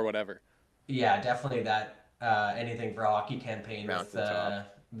 Outdoor, indoor, whatever. Yeah, definitely that anything for hockey campaign with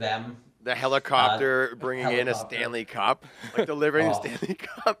them. The helicopter bringing in a Stanley Cup, like delivering a Stanley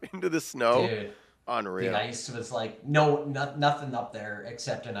Cup into the snow. Dude, unreal. The ice was like nothing up there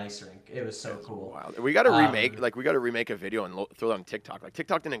except an ice rink. It was so cool. Wild. We got to remake a video and throw it on TikTok. Like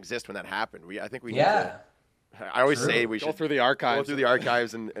TikTok didn't exist when that happened. I think we need to. I always say we should go through the archives. Go through the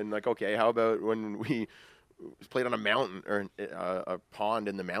archives and like, okay, how about when we played on a mountain or a pond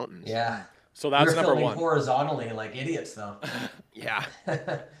in the mountains? Yeah. So that's number filming one. Horizontally like idiots though. Yeah.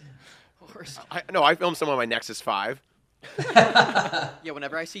 I filmed some on my Nexus 5. Yeah,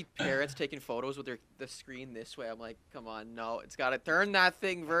 whenever I see parents taking photos with the screen this way, I'm like, come on, no, it's got to turn that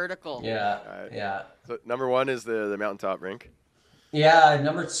thing vertical. Yeah. So number one is the mountaintop rink. Yeah,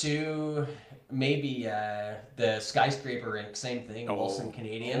 number 2, maybe the skyscraper rink. Same thing, Wilson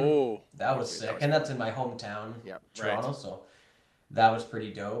Canadian. Oh, That was sick, and that's in my hometown, Yep. Toronto. Right. So that was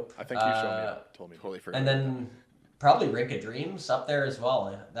pretty dope. I think you told me. Totally forgot. And then probably Rink of Dreams up there as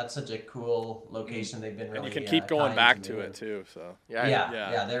well. That's such a cool location. They've been really. And you can keep going kind back to to me it with. too. So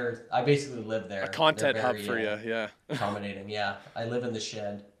Yeah. I basically live there. a content They're hub very, for you. Yeah. accommodating. Yeah, I live in the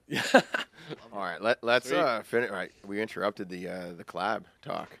shed. Yeah. All right, let's Sweet. finish. All right, we interrupted the collab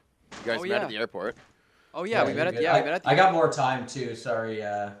talk. You guys Oh, met yeah. at the airport. Oh yeah, we you're met at good. we met at the I got more time too. Sorry,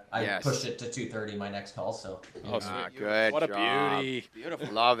 I Yes. pushed it to 2:30 my next call. So Oh, sweet. Good What a job. beauty. beautiful.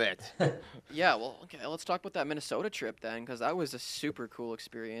 Love it. Yeah, well, okay, let's talk about that Minnesota trip then, because that was a super cool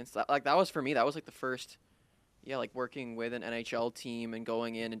experience. That was for me. That was like the first, like working with an NHL team and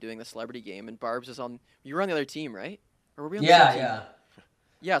going in and doing the celebrity game. And Barb's is on. You were on the other team, right? Or were we on the same team? yeah.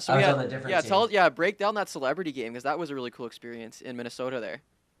 Yeah, so I we was had, on a different team. break down that celebrity game because that was a really cool experience in Minnesota there.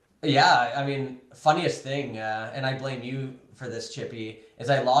 Yeah, I mean, funniest thing, and I blame you for this, Chippy, is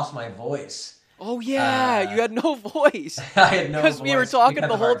I lost my voice. Oh yeah, you had no voice I had no voice. because we were talking because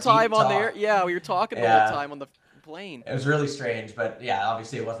the of whole our deep time on talk. there. Yeah, we were talking the Yeah. whole time on the plane. It was really strange, but yeah,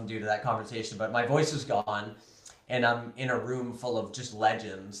 obviously it wasn't due to that conversation. But my voice was gone, and I'm in a room full of just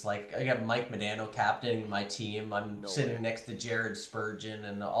legends. Like I got Mike Modano captaining my team. I'm sitting next to Jared Spurgeon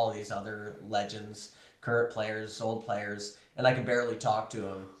and all these other legends, current players, old players, and I can barely talk to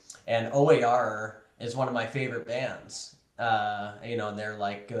them. And OAR is one of my favorite bands. And they're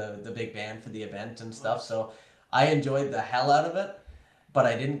like the big band for the event and stuff. So I enjoyed the hell out of it. But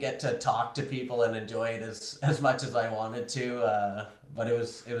I didn't get to talk to people and enjoy it as much as I wanted to. But it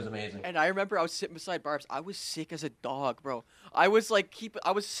was amazing. And I remember I was sitting beside Barb's. I was sick as a dog, bro. I was like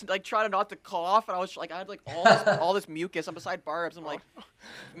trying not to cough, and I was like I had like all this mucus. I'm beside Barb's. I'm like,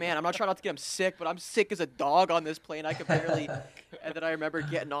 man, I'm not trying not to get him sick, but I'm sick as a dog on this plane. I could barely. And then I remember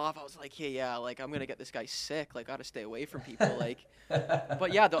getting off. I was like, hey, yeah, like I'm gonna get this guy sick. Like, gotta stay away from people. Like,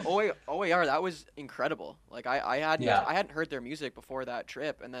 but yeah, the OAR that was incredible. Like I hadn't heard their music before that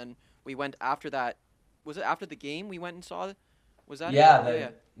trip, and then we went after that. Was it after the game we went and saw? Was that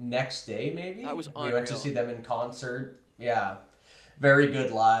the next day maybe? That was We went to unreal. see them in concert. Yeah. Very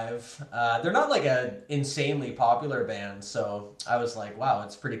good live. They're not like a insanely popular band, so I was like, wow,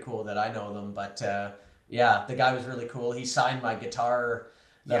 it's pretty cool that I know them. But yeah, the guy was really cool. He signed my guitar.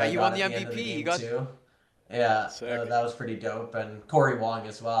 That I you got won the at end of MVP. game You got too. Yeah, Sick. that was pretty dope. And Corey Wong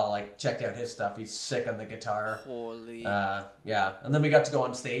as well. Like, checked out his stuff. He's sick on the guitar. holy. Yeah, and then we got to go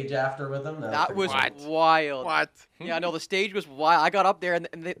on stage after with him. That pretty was cool. wild. What? Yeah, no, the stage was wild. I got up there and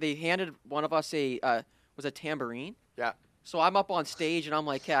they handed one of us a tambourine. Yeah. So I'm up on stage and I'm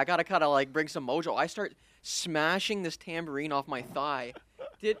like, hey, I gotta kind of like bring some mojo. I start smashing this tambourine off my thigh.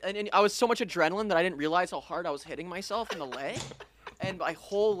 And I was so much adrenaline that I didn't realize how hard I was hitting myself in the leg. And my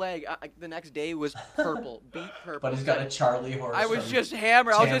whole leg the next day was purple, beat purple. But he's got a Charlie horse. I was from just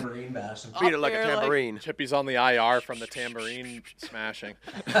hammered. I was just tambourine bashing. Beat it up like a there, like- tambourine. Chippy's on the IR from the tambourine smashing.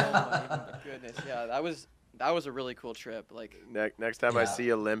 oh my goodness. Yeah, that was a really cool trip. Like, Next time I Yeah. see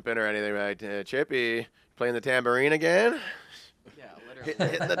you limping or anything, like Chippy playing the tambourine again. yeah, literally.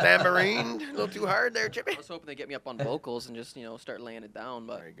 Hitting the tambourine a little too hard there, Chippy. I was hoping they get me up on vocals and just start laying it down,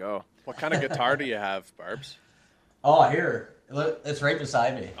 but There you go. What kind of guitar do you have, Barbs? Oh, here. Look, it's right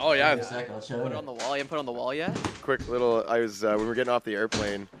beside me. Oh, yeah. Give me a sec, I'll show put it you. on the wall. You haven't put it on the wall yet? Quick little. I was when we were getting off the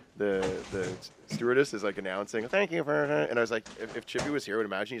airplane. The stewardess is like announcing, "Thank you for," and I was like, if Chippy was here, I would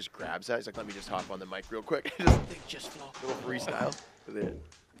imagine he just grabs that. He's like, "Let me just hop on the mic real quick." Just They just flow. little freestyle for the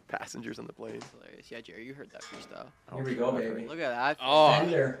passengers on the plane. Hilarious. Yeah, Jerry, you heard that freestyle. Here we go, baby. Look at that. Oh,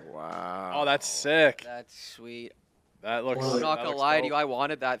 Fender. Wow. oh, that's sick. That's sweet. That looks. I'm I'm not that gonna looks lie to dope. you. I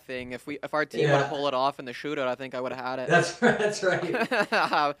wanted that thing. If our team Yeah. would have pulled it off in the shootout, I think I would have had That's right.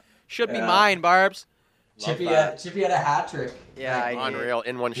 it. Should be Yeah. mine, Barbs. Love Chippy that. had a hat trick. Yeah, Like, I did. Unreal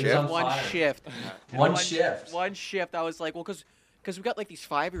in one He was shift. on One fire. shift. One shift. One shift. I was like, well, because we got like these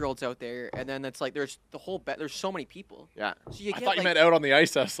 5-year-olds out there, and then it's like there's the whole there's so many people. Yeah. So you I get thought you like, meant out on the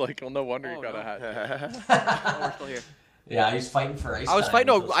ice. I was like, well, no wonder Oh, you got no. a hat. Oh, we're still here. Yeah, he's fighting for ice. I was time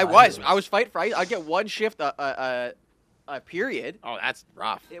fighting. with No, those I was. fighters. I was fighting for. I'd get one shift a period. Oh, that's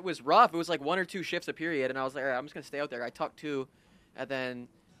rough. It was rough. It was like 1 or 2 shifts a period, and I was like, all right, I'm just gonna stay out there. I tucked 2, and then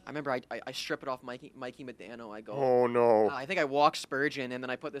I remember I strip it off Mikey Modano. I go. Oh no. I think I walked Spurgeon, and then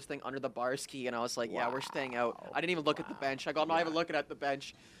I put this thing under the bar ski, and I was like, yeah, we're staying out. I didn't even look at the bench. I go, I'm not even looking at the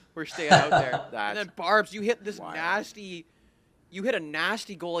bench. We're staying out there. And That's then Barbs, you hit this wild. nasty. You hit a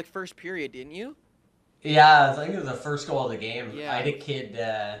nasty goal like first period, didn't you? Yeah, I think it was the first goal of the game. Yeah. I had a kid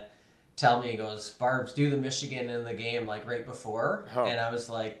tell me, he goes, Barbs, do the Michigan in the game like right before. Oh. And I was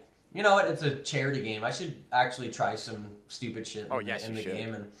like, You know what? It's a charity game. I should actually try some stupid shit in the should.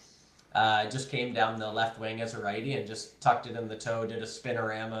 game. And I just came down the left wing as a righty and just tucked it in the toe, did a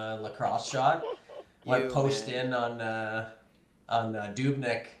spinorama lacrosse shot. Went post in on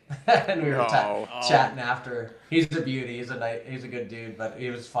Dubnik, and we were chatting after. He's a beauty. He's a good dude, but he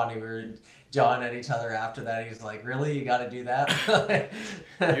was funny. We were jawing at each other after that. He's like, "Really, you got to do that?"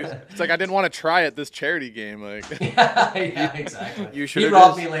 It's like I didn't want to try at this charity game. Like, yeah, exactly. He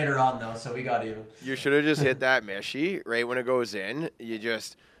robbed me later on though, so we got even. You should have just hit that Mishi right when it goes in. You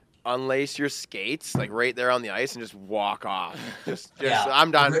just unlace your skates like right there on the ice and just walk off. Just I'm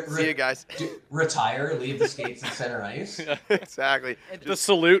done. See you guys. Retire, leave the skates in center ice. Yeah. Exactly. Hit the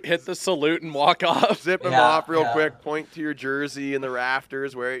salute and walk off. Zip them off real quick, point to your jersey in the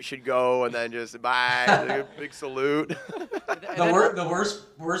rafters where it should go, and then just bye, big salute. The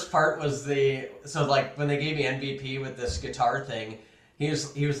worst part was like when they gave me MVP with this guitar thing, he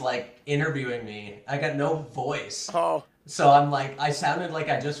was like interviewing me. I got no voice. Oh. So I'm like, I sounded like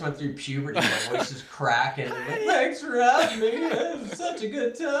I just went through puberty. My voice is cracking. Like, thanks for having me. It was such a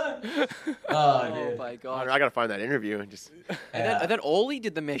good time. Oh, dude. My God. I gotta find that interview and just. And then Oli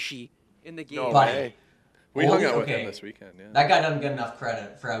did the Mishi in the game. No way. We hung out with him this weekend. Yeah. That guy doesn't get enough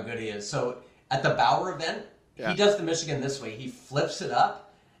credit for how good he is. So at the Bauer event, he does the Michigan this way. He flips it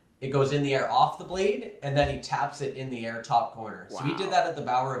up. It goes in the air off the blade, and then he taps it in the air top corner. Wow. So he did that at the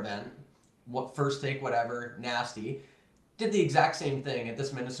Bauer event. First take, whatever, nasty. Did the exact same thing at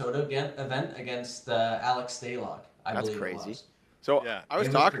this Minnesota event against Alex Stalock. That's crazy. So I was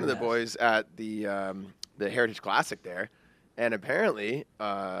talking to the boys at the Heritage Classic there, and apparently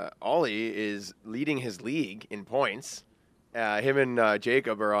Ollie is leading his league in points. Him and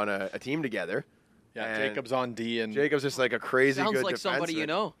Jacob are on a team together. Yeah, Jacob's on D, and Jacob's just like a crazy Sounds good like defenseman. somebody you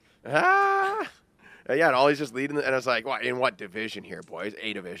know. Yeah, and Ollie's just leading, and I was like, "What? In what division here, boys?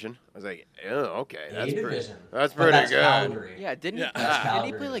 A division." I was like, "Oh, okay, that's pretty good." Calgary. Yeah, didn't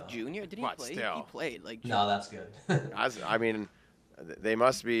he play like junior? Did he play? Still. He played like. No, that's good. I mean, they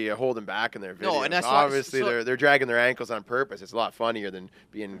must be holding back in their videos. No, and that's obviously they're dragging their ankles on purpose. It's a lot funnier than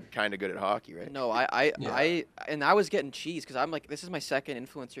being kind of good at hockey, right? No, I was getting cheese because I'm like, this is my second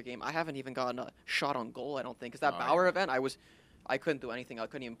influencer game. I haven't even gotten a shot on goal. I don't think because that Bauer event, I couldn't do anything. I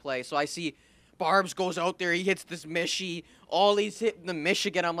couldn't even play. So I see. Barbs goes out there, he hits this Mishi. Ollie's hitting the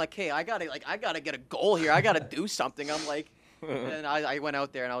Michigan. I'm like, hey, I gotta get a goal here. I gotta do something. I'm like, and I went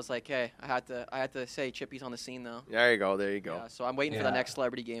out there and I was like, hey, I had to say Chippy's on the scene though. There you go. Yeah, so I'm waiting for the next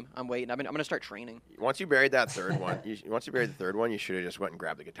celebrity game. I'm waiting. I'm gonna start training. Once you buried that third one, you should have just went and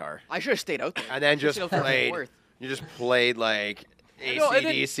grabbed the guitar. I should have stayed out there. And then just played. You just played like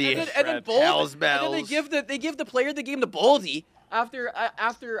AC/DC, and then Hell's Bells. And then they give the player of the game to Boldy. After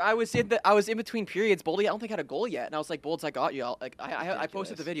I was in between periods, Boldy I don't think had a goal yet, and I was like, Bolds, I got you. I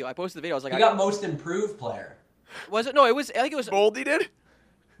posted the video. I was like, you got most improved player. Was it? No, it was. I think it was. Boldy did.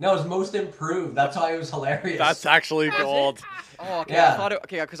 No, it was most improved. That's why it was hilarious. That's actually gold. Oh, okay. Yeah. I thought it.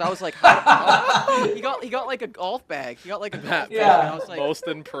 Okay, because I was like, he got like a golf bag. He got like a golf bag. Yeah. And I was like, most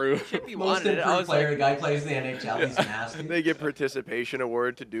improved. Chippy most wanted it. I improved was player. like, The guy plays the NHL. He's nasty. They give participation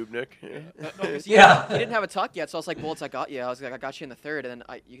award to Dubnik. He didn't have a tuck yet, so I was like, Bolts, I got you. I was like, I got you in the third, and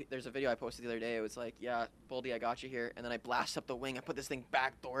then there's a video I posted the other day. It was like, yeah, Boldy, I got you here, and then I blast up the wing. I put this thing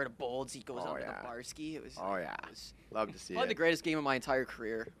back door to Bolds. He goes on to the bar ski. It was. Oh yeah. Love to see probably it. the greatest game of my entire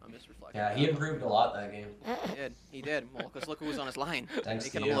career. I'm just reflecting. Yeah, he improved a lot that game. He did. Well, because look who was on his line. Thanks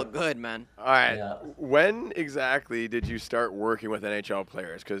Making to him you. look good, man. All right. Yeah. When exactly did you start working with NHL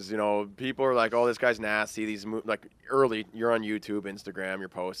players? Because people are like, "Oh, this guy's nasty." These like early, you're on YouTube, Instagram, you're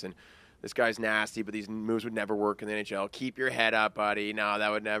posting. This guy's nasty, but these moves would never work in the NHL. Keep your head up, buddy. No, that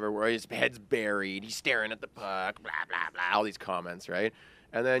would never work. His head's buried. He's staring at the puck. Blah blah blah. All these comments, right?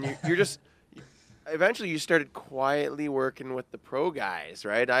 And then you're just. Eventually, you started quietly working with the pro guys,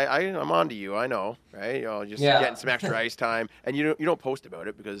 right? I'm on to you. I know, right? Just getting some extra ice time, and you don't post about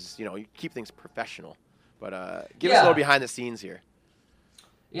it because you keep things professional. But give us a little behind the scenes here.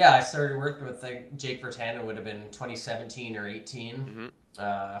 Yeah, I started working with Jake Vertanen. Would have been 2017 or 18.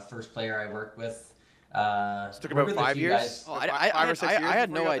 Mm-hmm. First player I worked with. It took about 5 years. Oh, 5 or 6 years. I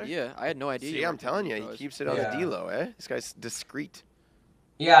had before no you got there? idea. I had no idea. See, I'm telling you, he keeps it on the D-low, eh? This guy's discreet.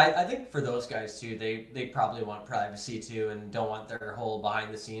 Yeah, I think for those guys too, they probably want privacy too and don't want their whole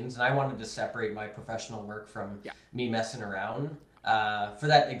behind the scenes. And I wanted to separate my professional work from me messing around for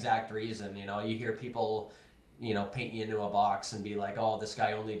that exact reason. You hear people, paint you into a box and be like, oh, this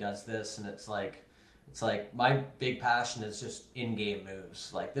guy only does this. And it's like my big passion is just in-game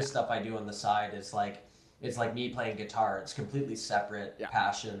moves. Like this stuff I do on the side is like, it's like me playing guitar. It's completely separate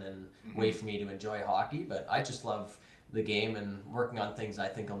passion and way for me to enjoy hockey. But I just love the game and working on things I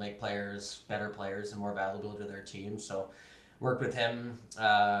think will make players better players and more valuable to their team. So worked with him.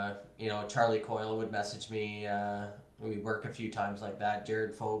 Charlie Coyle would message me. We work a few times like that.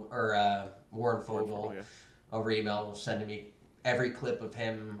 Warren Fogle over email sending me every clip of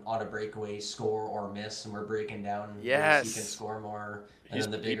him on a breakaway score or miss, and we're breaking down ways he can score more. And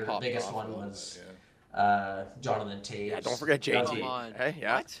then the biggest one was Jonathan Taves. Yeah, don't forget JT. Hey,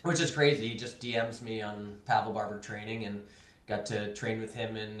 yeah. What? Which is crazy. He just DMs me on Pavel Barber training and got to train with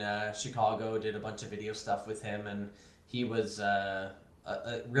him in Chicago, did a bunch of video stuff with him, and he was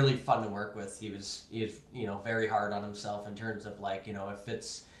really fun to work with. He was very hard on himself in terms of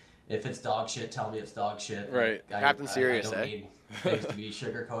if it's dog shit, tell me it's dog shit. Right. Captain Serious, I don't need things to be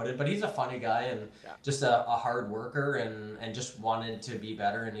sugar coated, but he's a funny guy and just a hard worker and just wanted to be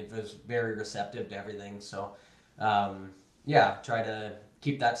better, and he was very receptive to everything. So try to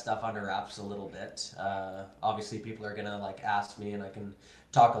keep that stuff under wraps a little bit. Obviously people are gonna ask me and I can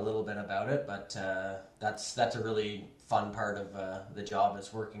talk a little bit about it, but that's a really fun part of the job,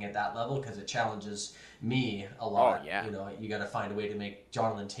 is working at that level, because it challenges me a lot. Oh, yeah. You got to find a way to make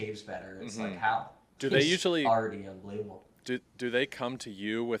Jonathan Taves better. It's how? Do they usually already unbelievable? Do they come to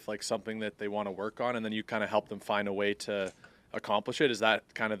you with something that they want to work on, and then you kind of help them find a way to accomplish it? Is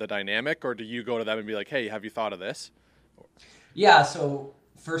that kind of the dynamic, or do you go to them and be like, hey, have you thought of this? Yeah, so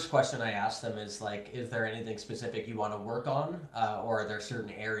first question I ask them is is there anything specific you want to work on, or are there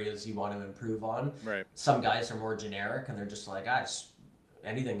certain areas you want to improve on? Right. Some guys are more generic and they're just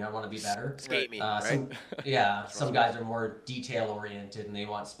anything, I want to be better. Skate me, right? Some guys are more detail oriented and they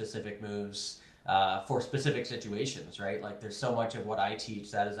want specific moves for specific situations, right? There's so much of what I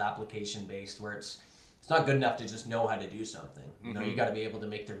teach that is application based, where it's not good enough to just know how to do something. You got to be able to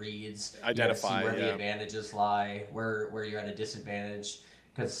make the reads, identify see where the advantages lie, where you're at a disadvantage.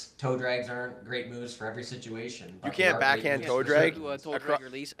 Because toe drags aren't great moves for every situation. You can't backhand toe drag. Toe drag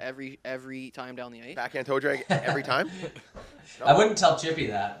release every time down the ice. Backhand toe drag every time? No. I wouldn't tell Chippy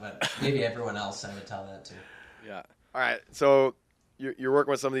that, but maybe everyone else I would tell that too. Yeah. All right. So you're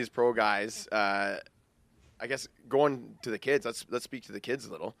working with some of these pro guys. I guess going to the kids. Let's speak to the kids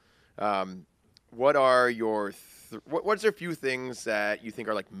a little. What are your what's a few things that you think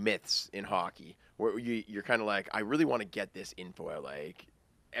are myths in hockey, where you're kind of I really want to get this info out,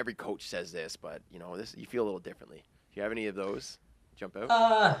 every coach says this, but this you feel a little differently. Do you have any of those jump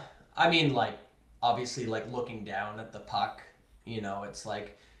out? Obviously, looking down at the puck,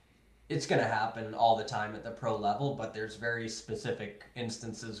 it's going to happen all the time at the pro level, but there's very specific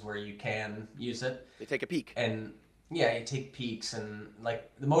instances where you can use it. They take a peek. And yeah, you take peeks, and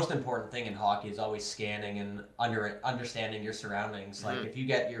the most important thing in hockey is always scanning and understanding your surroundings. If you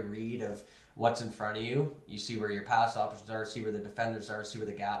get your read of what's in front of you, you see where your pass options are, see where the defenders are, see where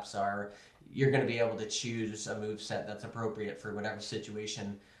the gaps are, you're going to be able to choose a move set that's appropriate for whatever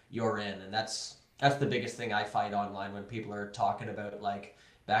situation you're in. And that's the biggest thing I fight online when people are talking about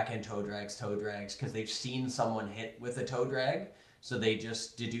backhand toe drags, because they've seen someone hit with a toe drag. So they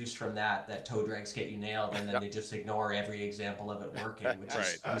just deduce from that toe drags get you nailed, and then they just ignore every example of it working, which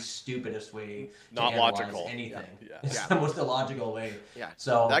is the stupidest way to analyze anything. Yeah. It's the most illogical way. Yeah.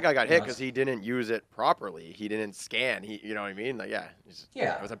 So that guy got hit because he didn't use it properly. He didn't scan. You know what I mean? It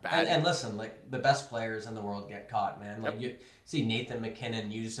was a bad. And listen, the best players in the world get caught, man. You see Nathan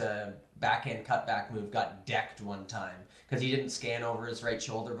McKinnon use a backhand cutback move, got decked one time because he didn't scan over his right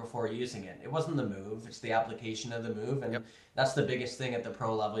shoulder before using it. It wasn't the move; it's the application of the move, and that's the biggest thing at the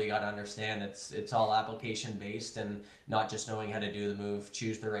pro level. You got to understand it's all application based and not just knowing how to do the move.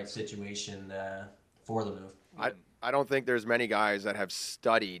 Choose the right situation for the move. I don't think there's many guys that have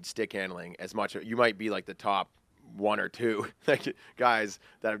studied stick handling as much. You might be the top one or two guys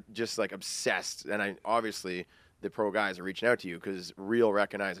that are just obsessed. And obviously the pro guys are reaching out to you because real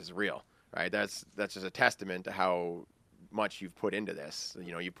recognizes real, right? That's just a testament to how much you've put into this.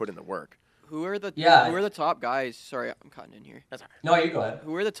 You put in the work. Who are the top guys? Sorry, I'm cutting in here. That's all right. No, you go ahead.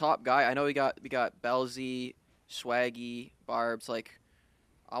 Who are the top guy? I know we got Belzy, Swaggy, Barbs.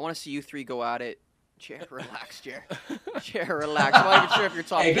 I want to see you three go at it. Relax. I'm not even sure if you're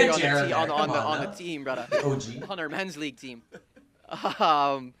top three on the team, brother. OG. On our men's league team.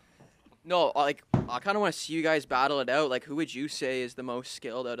 No, I kind of want to see you guys battle it out. Who would you say is the most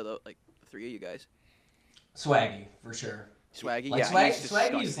skilled out of the three of you guys? Swaggy, for sure. Swaggy,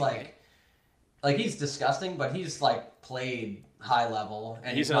 Swaggy's he's disgusting, but he's played high level,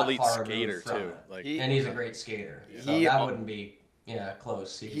 and he's an elite skater too. And he's a great skater. So that wouldn't be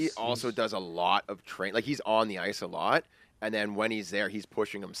close. He also does a lot of train. He's on the ice a lot, and then when he's there, he's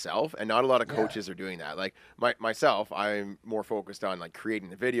pushing himself. And not a lot of coaches are doing that. Like myself, I'm more focused on like creating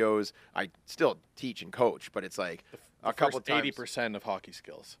the videos. I still teach and coach, but it's like a couple First times. 80% of hockey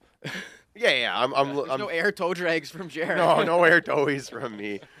skills. Yeah. I'm No air toe drags from Jared. no air toes from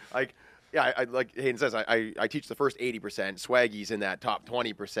me. Like, yeah, I like Hayden says, I teach the first 80%. Swaggy's in that top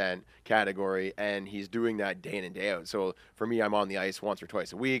 20% category, and he's doing that day in and day out. So for me, I'm on the ice once or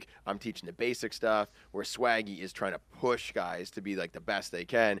twice a week. I'm teaching the basic stuff, where Swaggy is trying to push guys to be like the best they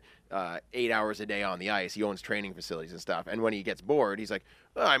can, 8 hours a day on the ice. He owns training facilities and stuff. And when he gets bored, he's like,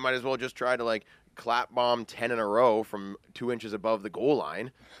 oh, I might as well just try to like clap bomb 10 in a row from 2 inches above the goal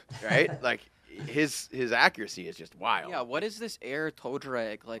line, right? Like, his accuracy is just wild. Yeah, what is this air toe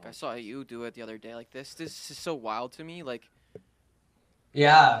drag? Like, I saw you do it the other day. Like, this is so wild to me. Like,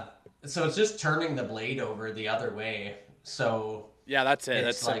 Yeah. So it's just turning the blade over the other way. So Yeah, that's it.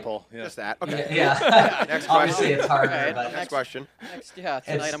 It's That's like- simple. Yeah. Just that. Okay. yeah. Next Obviously question. it's harder, Okay, but Next question. tonight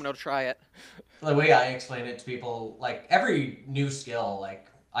It's- I'm gonna try it. the way I explain it to people, like every new skill, like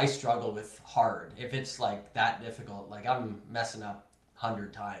I struggle with hard. If it's like that difficult, like I'm messing up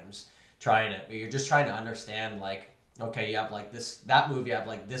 100 times trying it. But you're just trying to understand, like, okay, you have like that move, you have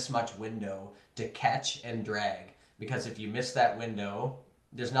like this much window to catch and drag. Because if you miss that window,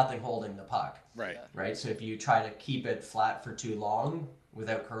 there's nothing holding the puck. Right. Right? So if you try to keep it flat for too long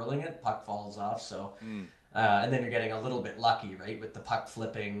without curling it, puck falls off. So and then you're getting a little bit lucky, right, with the puck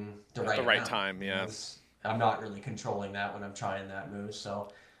flipping the At right the right amount. time, yeah. Because I'm not really controlling that when I'm trying that move. So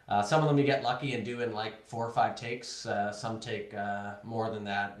some of them you get lucky and do in like 4 or 5 takes. Some take more than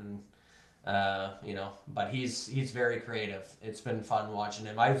that, and but he's very creative. It's been fun watching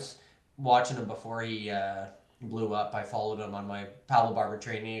him. I was watching him before he blew up. I followed him on my Pavel Barber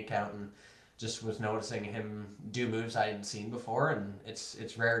training account and just was noticing him do moves I hadn't seen before, and it's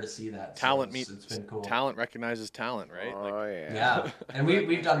rare to see that. Talent so meets it's been cool. talent recognizes talent, right? Like, Oh, yeah. Yeah, and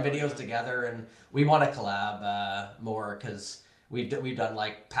we've done videos together, and we want to collab more because we've done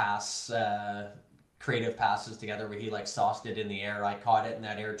like creative passes together where he like sauced it in the air. I caught it in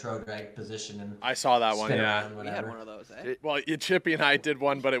that air toe drag position and I saw that one, spin yeah. around, We had whatever. one of those, eh? Well, Chippy and I did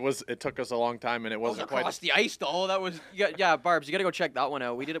one, but it took us a long time, and it That was wasn't quite. across the ice though. That was yeah, Barbs. You gotta go check that one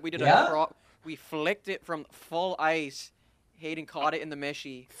out. We did it. Yeah? We flicked it from full ice. Hayden caught it in the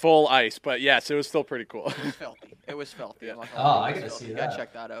meshy. Full ice, but yes, it was still pretty cool. It was filthy. It was filthy. Yeah. I'm not Oh, gonna lie. I It was gotta filthy. see You gotta that.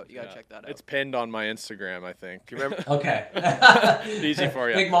 check that out. You gotta Yeah. check that out. It's pinned on my Instagram, I think. Do you remember? Okay. Easy for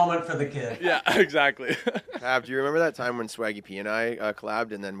you. Big moment for the kid. Yeah, exactly. Pav, do you remember that time when Swaggy P and I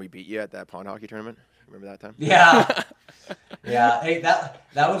collabed and then we beat you at that pond hockey tournament? Remember that time? Yeah. Yeah. Hey, that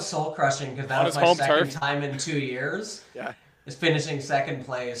was soul crushing because that On was his my home second turf? time in 2 years. Yeah. Is finishing second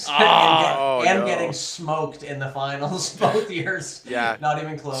place Oh, and no. getting smoked in the finals both years. Yeah. Not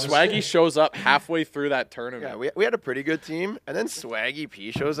even close. Swaggy shows up halfway through that tournament. Yeah, we had a pretty good team, and then Swaggy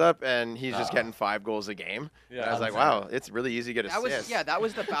P shows up, and he's just getting 5 goals a game. Yeah. And I was like, wow, it's really easy to get assists. That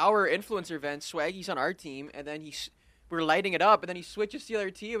was the Bauer influencer event. Swaggy's on our team, and then we're lighting it up, and then he switches to the other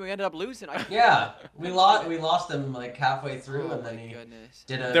team, and we ended up losing. Yeah, we lost him like halfway through, Oh and then my he goodness.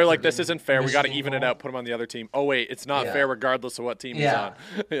 did a. They're like, this freaking isn't fair. We got to Michigan even it goal. out. Put him on the other team. Oh wait, it's not Yeah. fair regardless of what team Yeah.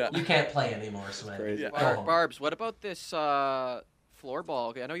 he's on. Yeah. You can't play anymore, Sway. crazy. Yeah. Go home. Barbs, what about this floorball?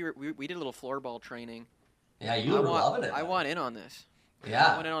 Okay, I know we did a little floorball training. Yeah, you were loving it. I man. want in on this. I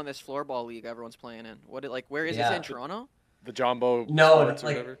Yeah. want in on this floorball league everyone's playing in. Where is Yeah. this in Toronto? The Jumbo. No, Sports or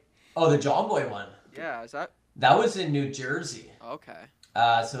like whatever. oh, the John Boy one. Yeah, is that That was in New Jersey. okay?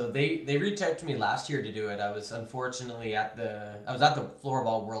 So they reached out to me last year to do it. I was unfortunately at the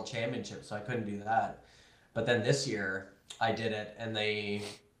Floorball World Championship, so I couldn't do that. But then this year I did it, and they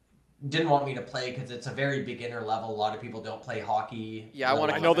didn't want me to play because it's a very beginner level. A lot of people don't play hockey. Yeah, I want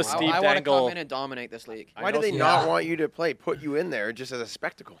to. I know the Steve I want to Dangle- come in and dominate this league. I Why know do they some- not Yeah. want you to play? Put you in there just as a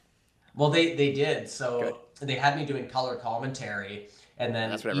spectacle. Well, they did. So they had me doing color commentary, and then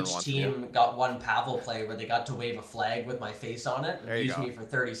That's what everyone each wants to team got one Pavel play where they got to wave a flag with my face on it There and you use go. me for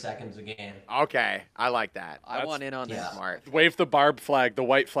 30 seconds a game. Okay, I like that. I That's- want in on this. Yeah. Smart. Wave the barb flag, the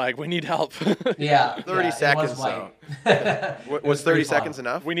white flag. We need help. Yeah, 30 yeah, seconds, It was white. It Was pretty 30 fun. seconds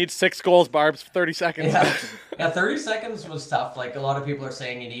enough? We need 6 goals, Barbs. 30 seconds. Yeah. Yeah, 30 seconds was tough. Like, a lot of people are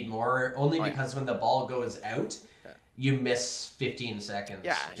saying you need more, only Oh, yeah. because when the ball goes out, you miss 15 seconds.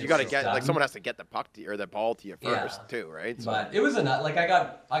 Yeah, you It's got to just get like done. someone has to get the puck to you, or the ball to you Yeah. first too, right? So, But it was enough. Like, I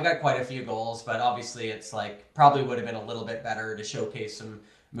got quite a few goals, but obviously it's like probably would have been a little bit better to showcase some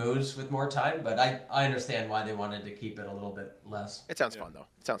moves with more time. But I understand why they wanted to keep it a little bit less. it sounds fun though.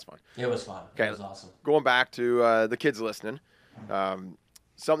 It sounds fun. It was fun. Okay. It was awesome. Going back to the kids listening,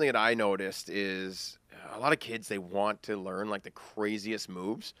 something that I noticed is a lot of kids, they want to learn like the craziest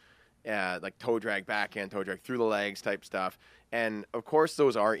moves, like toe drag, backhand, toe drag through the legs type stuff. And of course,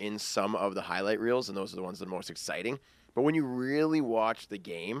 those are in some of the highlight reels, and those are the ones that are most exciting. But when you really watch the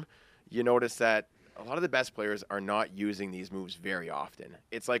game, you notice that a lot of the best players are not using these moves very often.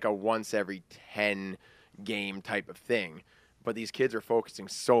 It's like a once every 10 game type of thing. But these kids are focusing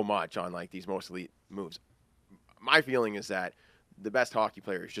so much on like these most elite moves. My feeling is that the best hockey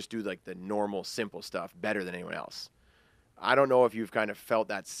players just do like the normal, simple stuff better than anyone else. I don't know if you've kind of felt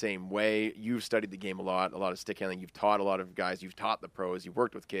that same way. You've studied the game a lot of stick handling. You've taught a lot of guys. You've taught the pros. You've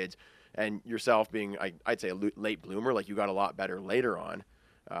worked with kids. And yourself being, I'd say, a late bloomer, like you got a lot better later on.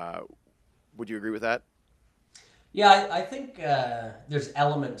 Would you agree with that? Yeah, I think there's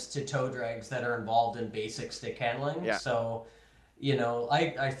elements to toe drags that are involved in basic stick handling. Yeah. So,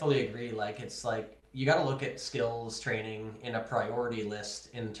 I fully agree. Like, it's like you got to look at skills training in a priority list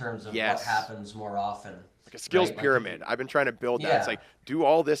in terms of Yes. what happens more often. Like a skills Right? pyramid. I've been trying to build that. Yeah. It's like, do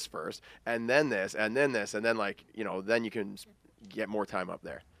all this first, and then this, and then this, and then like, then you can get more time up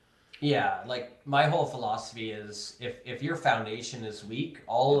there. Yeah, like my whole philosophy is if your foundation is weak,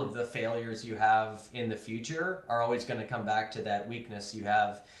 all of the failures you have in the future are always going to come back to that weakness you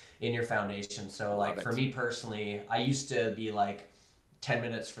have in your foundation. So like for me personally, I used to be like 10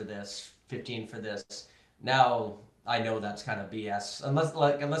 minutes for this, 15 for this. Now I know that's kind of BS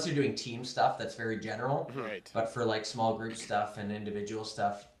unless you're doing team stuff that's very general. Right. But for like small group stuff and individual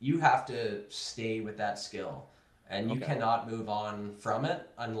stuff, you have to stay with that skill. And you cannot move on from it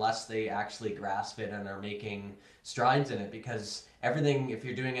unless they actually grasp it and are making strides in it. Because everything, if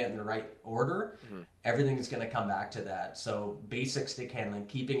you're doing it in the right order, everything is going to come back to that. So basic stick handling,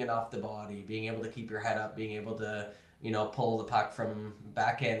 keeping it off the body, being able to keep your head up, being able to, pull the puck from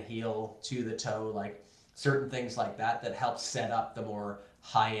backhand heel to the toe, like certain things like that help set up the more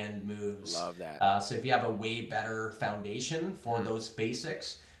high-end moves. Love that. So if you have a way better foundation for those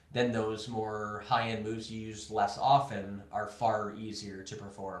basics, then those more high-end moves you use less often are far easier to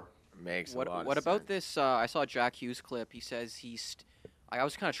perform. Makes a lot of sense. What about this? I saw a Jack Hughes clip. He says I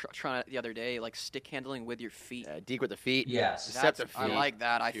was kind of trying it the other day, like stick handling with your feet. Deke with the feet. Yes. Deceptive I feet. like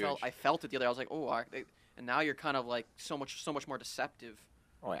that. I Huge. felt it the other day. I was like, oh, and now you're kind of like so much more deceptive.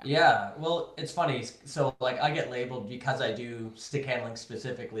 Oh, yeah. Yeah, well, it's funny. So, like, I get labeled because I do stick handling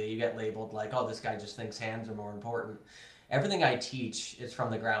specifically. You get labeled like, oh, this guy just thinks hands are more important. Everything I teach is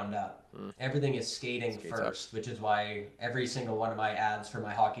from the ground up. Everything is skating Skates first, which is why every single one of my ads for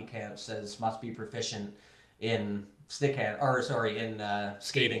my hockey camp says must be proficient in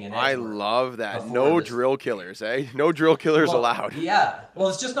skating and I edge work love that. before No this. drill killers, eh? No drill killers Well, allowed. Yeah. Well,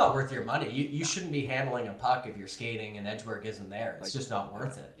 it's just not worth your money. You shouldn't be handling a puck if your skating and edge work isn't there. It's just not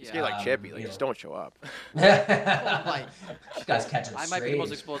worth it. Yeah. Skate like Chippy. Like, just don't show up. This Like, guy's catching I might be the most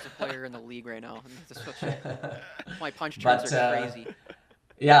strays. explosive player in the league right now. My punch But, turns are crazy.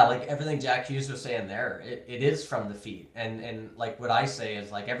 Yeah, like everything Jack Hughes was saying there, it is from the feet. And like what I say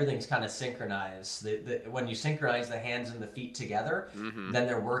is like everything's kind of synchronized. When you synchronize the hands and the feet together, then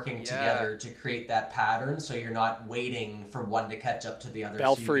they're working together to create that pattern so you're not waiting for one to catch up to the other. So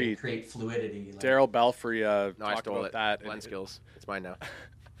you Belfry. can create fluidity. Like, Daryl Belfry No, I talked stole about it. that. Blend skills. It's mine now.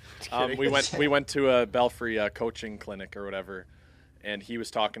 We went to a Belfry coaching clinic or whatever, and he was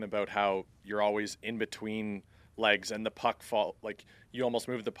talking about how you're always in between legs and the puck like you almost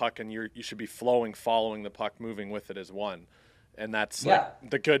move the puck and you should be following the puck, moving with it as one. And that's like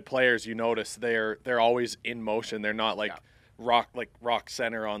the good players, you notice they're always in motion. They're not like rock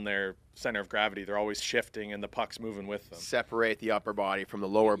center on their center of gravity. They're always shifting and the puck's moving with them. Separate the upper body from the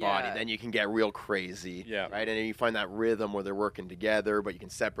lower body, Yeah. then you can get real crazy. Yeah. Right? And then you find that rhythm where they're working together, but you can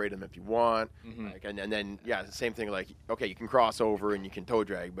separate them if you want. Like, and then, yeah, the same thing. Like, okay, you can cross over and you can toe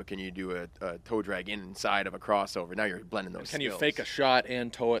drag, but can you do a toe drag inside of a crossover? Now you're blending those Can you skills. fake a shot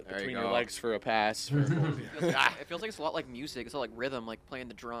and toe it There you between your go. legs for a pass? It feels like it's a lot like music. It's all like rhythm, like playing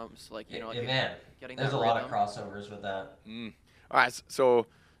the drums. Like, like man, getting there's that a lot of rhythm. crossovers with that. All right, so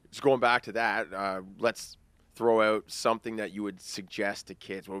just going back to that, let's throw out something that you would suggest to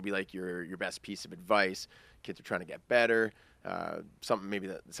kids. What would be like your best piece of advice? Kids are trying to get better. Something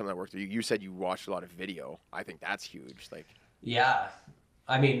that worked for you. You said you watched a lot of video. I think that's huge. Like, Yeah.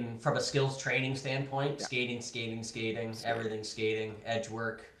 I mean, from a skills training standpoint, skating, everything skating, edge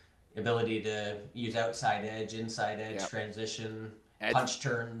work, ability to use outside edge, inside edge, transition, Edge. punch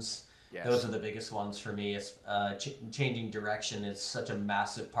turns. yes. Those are the biggest ones for me. It's, changing direction is such a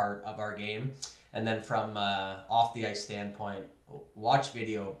massive part of our game. And then from off the ice standpoint, watch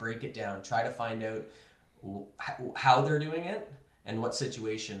video, break it down, try to find out how they're doing it and what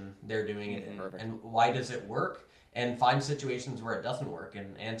situation they're doing it in, and why does it work, and find situations where it doesn't work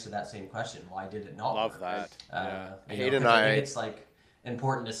and answer that same question. Why did it not Love work? that. You know, Hayden 'cause and I think I- it's like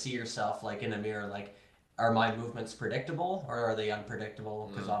important to see yourself like in a mirror, like, are my movements predictable or are they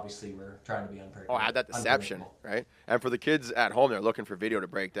unpredictable? Because obviously we're trying to be unpredictable. Oh, add that deception, right? And for the kids at home, they're looking for video to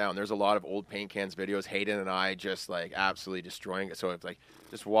break down. There's a lot of old paint cans videos. Hayden and I just like absolutely destroying it. So it's like,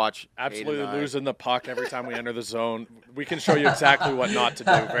 just watch. Absolutely losing the puck every time we enter the zone. We can show you exactly what not to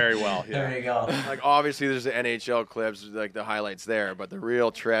do very well. Yeah. There you go. Like obviously there's the NHL clips, like the highlights there, but the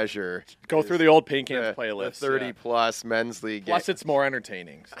real treasure. Go through the old paint cans playlist. The 30 plus men's league. Plus, it's more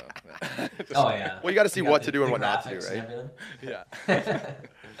entertaining. So. Oh yeah. Well, you got to see what to do and what not to do, right? Yeah.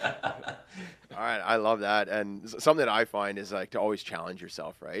 All right, I love that. And something that I find is like to always challenge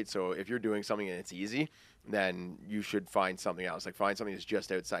yourself, right? So if you're doing something and it's easy, then you should find something else. Like find something that's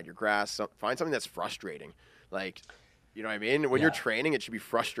just outside your grasp. Find something that's frustrating. Like, you know what I mean? When you're training, it should be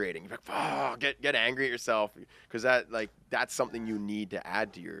frustrating. You're like, oh, get angry at yourself because that's something you need to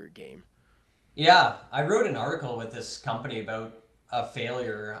add to your game. Yeah, I wrote an article with this company about a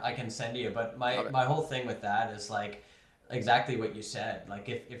failure I can send you, but my whole thing with that is like exactly what you said. Like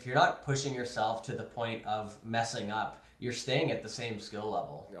if you're not pushing yourself to the point of messing up, you're staying at the same skill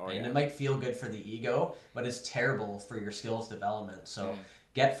level. And it might feel good for the ego, but it's terrible for your skills development. So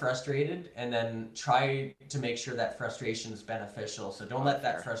get frustrated and then try to make sure that frustration is beneficial. So don't let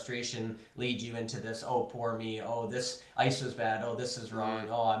that frustration lead you into this, oh, poor me, oh, this ice was bad, oh, this is wrong,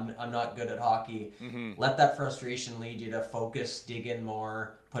 oh, I'm not good at hockey. Let that frustration lead you to focus, dig in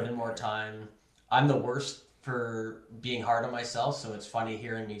more, put in more time. I'm the worst for being hard on myself, so it's funny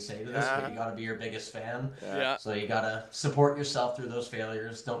hearing me say this, but you got to be your biggest fan. Yeah. So you got to support yourself through those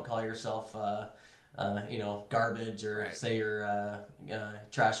failures. Don't call yourself garbage or say you're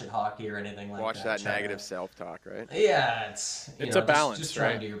trash at hockey or anything like that. Watch that negative self-talk, right? Yeah, it's a balance, just try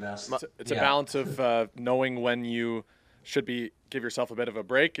right? and do your best. It's a balance of knowing when you should give yourself a bit of a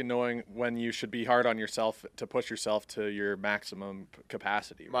break and knowing when you should be hard on yourself to push yourself to your maximum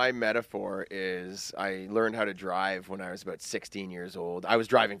capacity. Right? My metaphor is I learned how to drive when I was about 16 years old. I was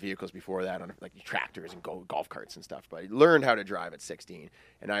driving vehicles before that on like tractors and golf carts and stuff, but I learned how to drive at 16,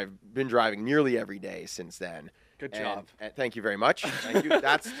 and I've been driving nearly every day since then. Good job. And thank you very much. Thank you.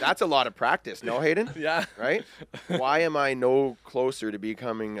 That's a lot of practice, no, Hayden? Yeah. Right? Why am I no closer to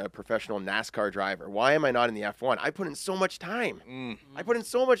becoming a professional NASCAR driver? Why am I not in the F1? I put in so much time. I put in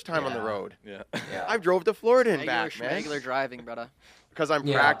so much time on the road. Yeah. I've drove to Florida and back, man. Regular driving, brother. Because I'm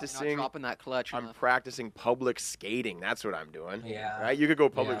practicing. Not dropping that clutch. I'm practicing public skating. That's what I'm doing. Yeah. Right? You could go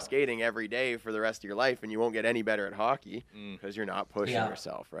public skating every day for the rest of your life, and you won't get any better at hockey because you're not pushing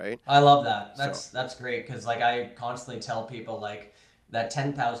yourself, right? I love that. That's great because like I constantly tell people like that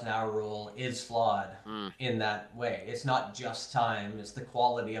 10,000 hour rule is flawed in that way. It's not just time; it's the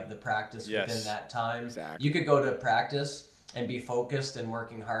quality of the practice within that time. Exactly. You could go to practice and be focused and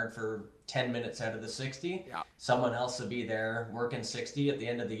working hard for 10 minutes out of the 60. Yeah. Someone else will be there working 60. At the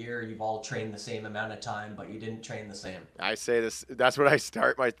end of the year, you've all trained the same amount of time, but you didn't train the same. I say this, that's what I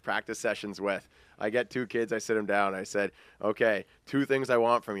start my practice sessions with. I get two kids, I sit them down, I said, okay, 2 things I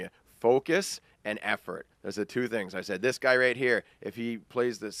want from you, focus and effort. Those are the 2 things. I said, this guy right here, if he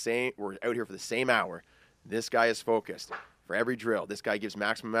plays the same, we're out here for the same hour, this guy is focused. For every drill, this guy gives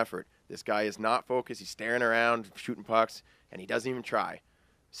maximum effort. This guy is not focused, he's staring around, shooting pucks, and he doesn't even try.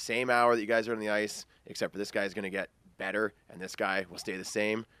 Same hour that you guys are on the ice, except for this guy is going to get better, and this guy will stay the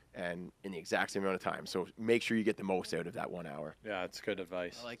same and in the exact same amount of time. So make sure you get the most out of that 1 hour. Yeah, it's good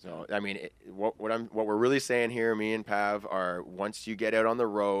advice. I like that. So I mean, what we're really saying here, me and Pav, are once you get out on the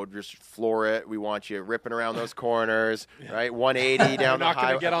road, just floor it. We want you ripping around those corners, right? 180 down the highway. You're not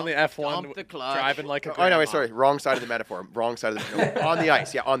going to get on the F1 Dump the clutch. driving like a Oh, no, sorry. Wrong side of the metaphor. Wrong side of the no, on the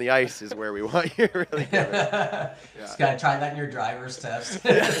ice. Yeah, on the ice is where we want you to really get it. Just got to try that in your driver's test.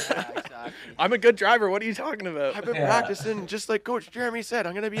 Yeah, exactly. I'm a good driver. What are you talking about? I've been practicing just like Coach Jeremy said.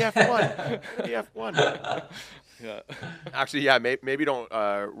 I'm going to be F1. F1. Yeah. Actually, yeah, maybe don't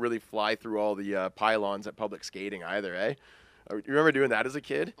really fly through all the pylons at public skating either, eh? You remember doing that as a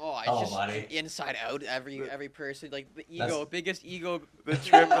kid? Oh, buddy. Inside out, every person, like the ego, biggest ego. The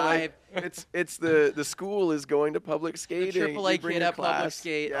triple A. It's the school is going to public The skating. triple A You bring kid your at public class.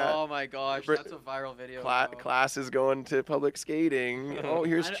 skate. Yeah. Oh my gosh, that's a viral video. Class is going to public skating. Oh,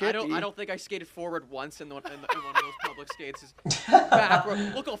 here's Chippy. I don't think I skated forward once in one of those public skates. It's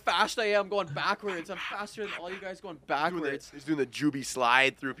backward. Look how fast I am going backwards. I'm faster than all you guys going backwards. He's doing the Juby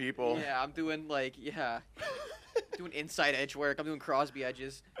slide through people. Yeah, I'm doing doing inside edge work. I'm doing Crosby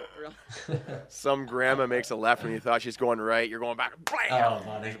edges. Some grandma makes a left when you thought she's going right. You're going back. Blam! Oh,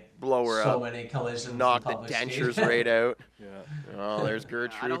 buddy. Blow her up. So many collisions. Knock the in public dentures skating. right out. Yeah. Oh, there's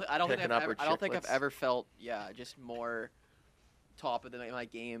Gertrude I don't think picking up her I don't think I've chiclets. ever felt just more top of my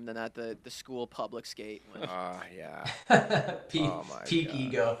game than at the school public skate. When Yeah. peak, Oh my peak God.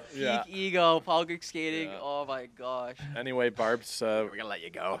 ego. Yeah. Peak ego, public skating. Yeah. Oh my gosh. Anyway, Barbs, We're gonna let you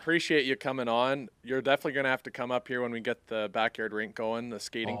go. appreciate you coming on. You're definitely gonna have to come up here when we get the backyard rink going, the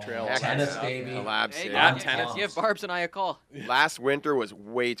skating trail. heck Tennis, yeah. baby. The labs, Hey, yeah. give- tennis. give Barbs and I a call. Last winter was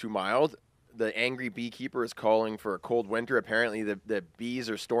way too mild. The angry beekeeper is calling for a cold winter. Apparently, the bees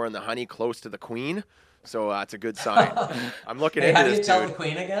are storing the honey close to the queen, so it's a good sign. I'm looking Hey, into how do you this, tell the dude.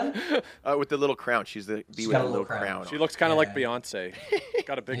 queen again? With the little crown. She's the bee She's with got the a little little crown. crown. She looks kind of like Yeah. Beyonce.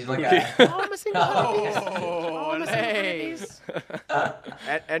 Got a big He's booty. like Oh, nice.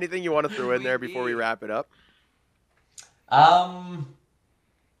 Anything you want to throw in there before we Sweet. wrap it up?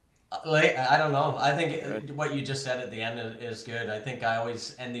 Like, I don't know. I think what you just said at the end is good. I think I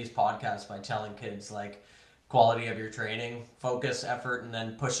always end these podcasts by telling kids like quality of your training, focus, effort, and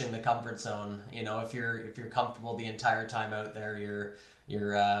then pushing the comfort zone. You know, if you're comfortable the entire time out there,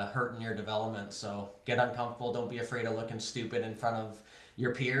 you're hurting your development. So get uncomfortable. Don't be afraid of looking stupid in front of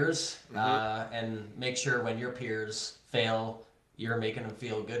your peers, and make sure when your peers fail, you're making them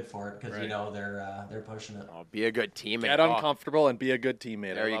feel good for it because you Right. know they're pushing it. Oh, be a good teammate. Get Oh, uncomfortable and be a good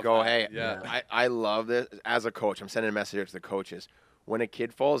teammate. there I you love go. that. Hey, Yeah. I love this. As a coach, I'm sending a message out to the coaches. When a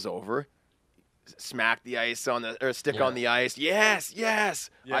kid falls over, smack the ice on the or stick Yeah. on the ice. Yes, yes.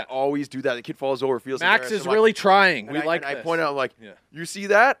 Yeah. I always do that. The kid falls over, feels Max embarrassed. is I'm like- really trying. and We I, like and this. I point out, like, Yeah. you see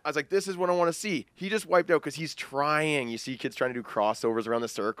that? I was like, this is what I want to see. He just wiped out because he's trying. You see kids trying to do crossovers around the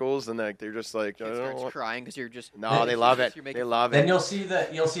circles, and they're just like, I Kid don't starts want... crying because you're just. No, they love it. You're They making love Then it. you'll see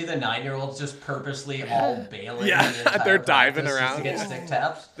the 9-year-olds just purposely all bailing. Yeah, the entire they're diving practice just around. to get stick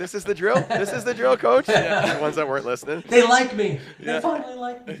taps. This is the drill. This is the drill, coach. The ones that weren't listening. They like me. Yeah. They finally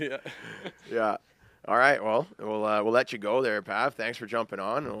like me. Yeah. Yeah. All right. Well, we'll let you go there, Pav. Thanks for jumping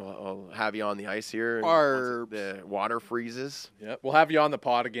on. I'll have you on the ice here. once Barbs. the water freezes. Yeah. We'll have you on the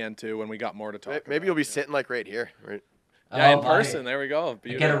pod again too when we got more to talk. Maybe about. you'll be Yeah. sitting like right here. Right. Yeah, in Oh, buddy. person. There we go.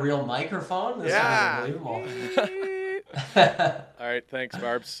 Get a Beautiful. real microphone. This Yeah. is unbelievable. All right. Thanks,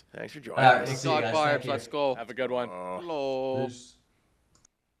 Barbs. Thanks for joining All right, us. see you Dog guys. Barbs, Thank you. let's go. Have a good one. Oh. Hello.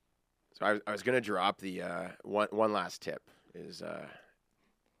 So I was going to drop the one last tip is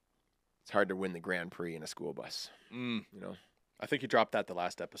it's hard to win the Grand Prix in a school bus. Mm. You know, I think you dropped that the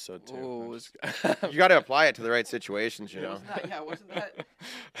last episode too. Oh, I'm was- you got to apply it to the right situations. You know, Wasn't that?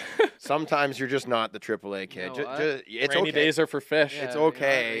 sometimes you're just not the AAA kid. know Ju- what? ju- it's Rainy okay. days are for fish. It's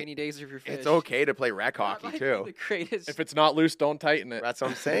okay. Rainy days are your fish. It's okay to play rec That hockey might be too. The greatest. If it's not loose, don't tighten it. That's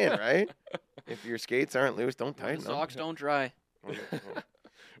what I'm saying, right? If your skates aren't loose, don't the tighten them. socks don't dry. When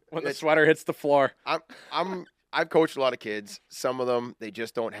the It's- sweater hits the floor. I've coached a lot of kids. Some of them they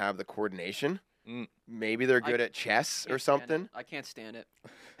just don't have the coordination. Mm. Maybe they're I good at chess or Can't stand it. something. I can't stand it.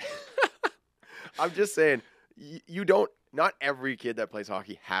 I'm just saying, you don't. Not every kid that plays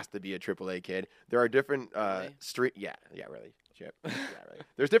hockey has to be a AAA kid. There are different Really? Yeah, really, Chip. Yeah, really.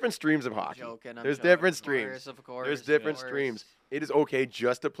 There's different streams of hockey. Joking. I'm There's joking. different Of streams. course, of course. There's of different course. streams. It is okay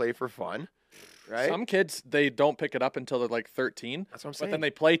just to play for fun, right? Some kids they don't pick it up until they're like 13, That's what I'm but saying. then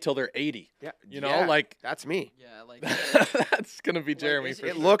they play till they're 80. yeah, You know, yeah, like that's me. Yeah, like. that's gonna be Jeremy. is for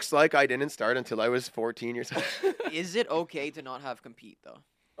It sure. looks like I didn't start until I was 14 years old. Is it okay to not have compete though?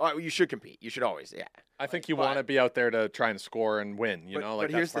 Oh, you should compete. You should always, yeah. I think you But- want to be out there to try and score and win. You But- know, but like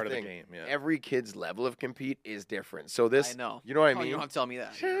that's here's the part of the thing. game. Yeah. Every kid's level of compete is different. So this, I know. you know what I Oh, mean? you don't have to tell me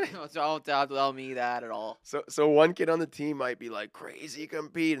that. Don't tell me that at all. So one kid on the team might be like crazy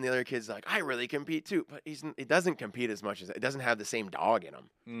compete, and the other kid's like, I really compete too, but he doesn't compete as much as it doesn't have the same dog in him.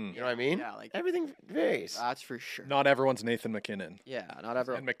 Mm. You know what I mean? Yeah, like Everything varies. that's for sure. Not everyone's Nathan McKinnon Yeah, not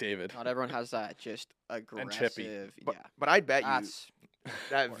everyone. and McDavid. Not everyone has that just aggressive. Chippy. But, Yeah, but I bet that's you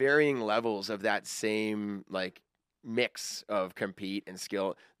that varying levels of that same like mix of compete and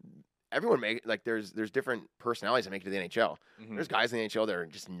skill. Everyone there's different personalities that make it to the NHL. Mhm. There's guys in the NHL that are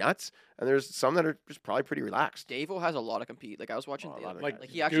just nuts, and there's some that are just probably pretty relaxed. Davo has a lot of compete. Like I was watching Oh, a the lot other of night. Like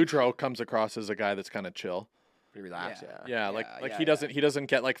he actually Goudreau comes across as a guy that's kind of chill. Pretty relaxed, yeah. Yeah, yeah, he doesn't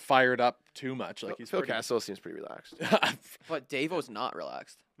get like fired up too much. Like he's Phil pretty. Kessel seems pretty relaxed. But Davo's not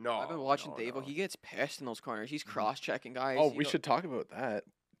relaxed. No, I've been watching no, Davo. no. He gets pissed in those corners. He's cross-checking guys. Oh, you we know- should talk about that.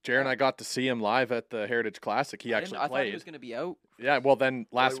 Jared and I got to see him live at the Heritage Classic. He I actually thought he played. was gonna be out. Yeah, well then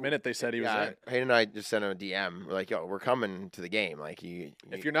last Well, minute they said he was yeah, in. Hayden and I just sent him a DM. We're like, "Yo, we're coming to the game." Like,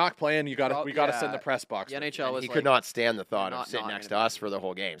 If you're not playing, we got to send the press box. The with you. NHL was he like, could not stand the thought of not- sitting not next to gonna be us for the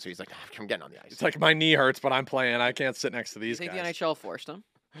whole game. So he's like, "I'm getting on the ice." It's like my knee hurts, but I'm playing. I can't sit next to Do you these think guys. the NHL forced him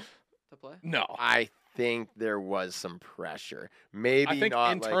to play? No, I think there was some pressure. Maybe I think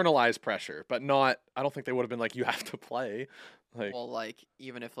not internalized pressure, but not. I don't think they would have been like, you have to play. Like, Well, like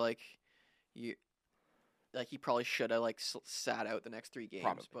even if like you, like he probably should have like sat out the next 3 games.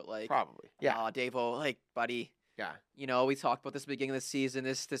 Probably. But like, Probably. Yeah. Davo, like buddy, Yeah. you know we talked about this at the beginning of the season.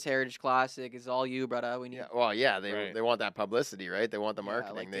 This Heritage Classic is all you, brother. We need. Yeah. Well, yeah. They Right. they want that publicity, right? They want the Yeah,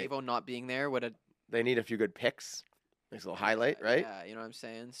 marketing. like they Davo not being there would have. they need a few good picks. Nice little highlight, right? Yeah, you know what I'm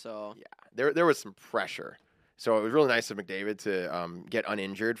saying. So Yeah. There was some pressure. So it was really nice of McDavid to get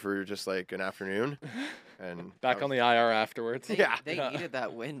uninjured for just like an afternoon, and Back on the IR afterwards. they, Yeah. they needed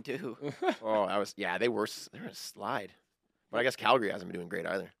that win too. they were a slide, but I guess Calgary hasn't been doing great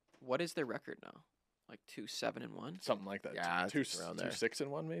either. What is their record now? Like 2-7-1. Something like that. Yeah, two, it's around there.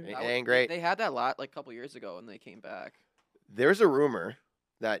 2-6-1 maybe. It That ain't was- great. They had that like a couple years ago, and they came back. There's a rumor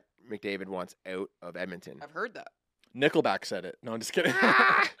that McDavid wants out of Edmonton. I've heard that. Nickelback said it. No, I'm just kidding.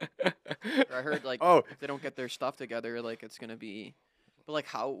 Or I heard like Oh. if they don't get their stuff together, like it's gonna be. But like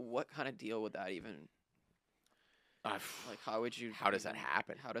what kind of deal would that even? Like how would you? How does that even-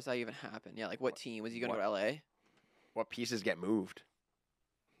 happen? How does that even happen? Yeah, like what team was he going what- to LA? What pieces get moved?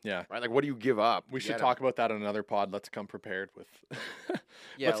 Yeah. Right? Like, what do you give up? We to should get talk about that on another pod. Let's come prepared with.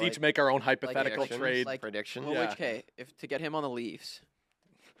 Yeah, Let's each like- make our own hypothetical predictions, trade. like- prediction? Well, Yeah. which okay, if to get him on the Leafs,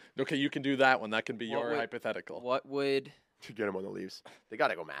 Okay, you can do that one. That can be What your would- hypothetical. what would to get him on the Leafs? They got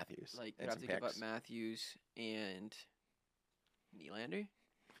to go Matthews. like you and have some to give up picks. Matthews and Nylander?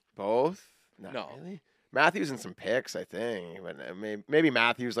 Both? Not No. really. Matthews and some picks, I think, but maybe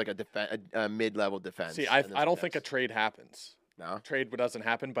Matthews like a mid-level defense. See, and then I don't some think a picks. trade happens. No, Trade doesn't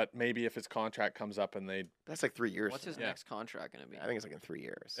happen, but maybe if his contract comes up and that's like 3 years. What's from his now. Yeah. next contract going to be? I think it's like in 3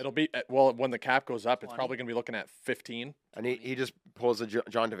 years. it'll be well when the cap goes up, it's 20? probably going to be looking at 15. And he just pulls a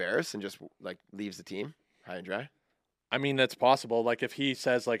John Tavares and just like leaves the team high and dry. I mean, that's possible. Like if he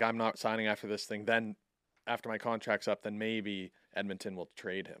says like I'm not signing after this thing, then after my contract's up, then maybe Edmonton will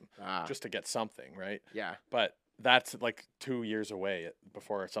trade him just to get something, right? Yeah. But that's like 2 years away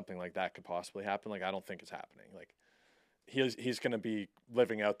before something like that could possibly happen. Like I don't think it's happening. Like he's going to be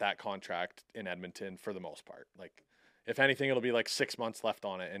living out that contract in Edmonton for the most part. Like if anything, it'll be like 6 months left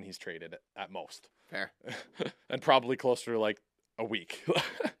on it, and he's traded at most, Fair. and probably closer to like a week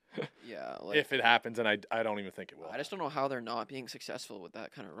Yeah, like if it happens. And I don't even think it will. I just don't know how they're not being successful with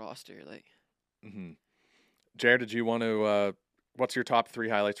that kind of roster. Like Mm-hmm. Jared, did you want to? What's your top 3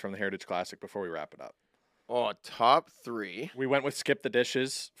 highlights from the Heritage Classic before we wrap it up? Oh, top 3. We went with Skip the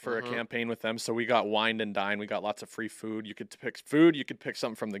Dishes for Mhm. a campaign with them, so we got wined and dined. We got lots of free food. You could pick food. You could pick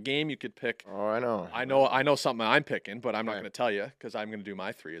something from the game. You could pick. Oh, I know. I know something I'm picking, but I'm not Right. going to tell you because I'm going to do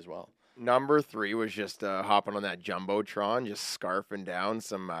my 3 as well. Number 3 was just hopping on that jumbotron, just scarfing down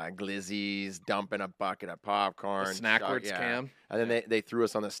some glizzies, dumping a bucket of popcorn. The Snackwards yeah. cam. And then they threw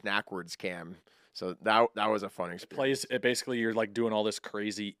us on the Snackwards cam. So that was a fun experience. It basically you're like doing all this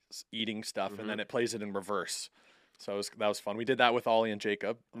crazy eating stuff, Mm-hmm. and then it plays it in reverse. So that was fun. We did that with Ollie and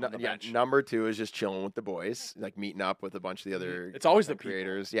Jacob on the bench. Number 2 is just chilling with the boys, like meeting up with a bunch of the other. It's always the content people.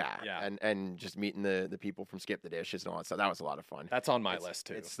 creators, yeah, Yeah. and just meeting the people from Skip the Dishes and all that stuff. That was a lot of fun. That's on my list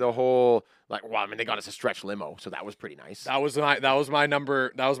too. It's the whole like. Well, I mean, they got us a stretch limo, so that was pretty nice. That was my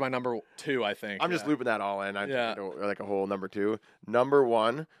number 2, I think. I'm just Yeah. looping that all in. Yeah. Like a whole number 2. Number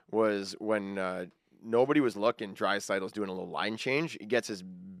 1 was when nobody was looking. Dreisaitl's doing a little line change. He gets his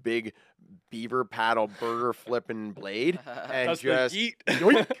big beaver paddle burger flipping blade and Does the just yeet.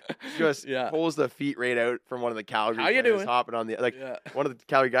 yoink, just Yeah. pulls the feet right out from one of the Calgary How you players doing? hopping on the Yeah. one of the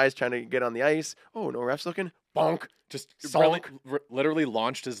Calgary guys trying to get on the ice. Oh, no refs looking. Bonk. Just Sonk. literally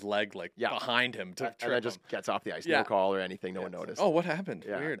launched his leg like Yeah. behind him to And trip then him. just gets off the ice. Yeah. No call or anything. No one noticed. Oh, what happened?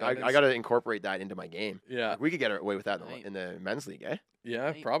 yeah. Weird. I got to incorporate that into my game. Yeah. Like, we could get away with that Right. in the men's league, eh? Yeah,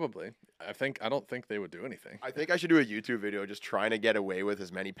 Right. probably. I don't think they would do anything. I think I should do a YouTube video just trying to get away with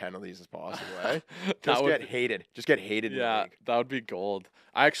as many penalties as possible. Eh? That Just would get be- hated. Just get hated. In the Yeah, league. that would be gold.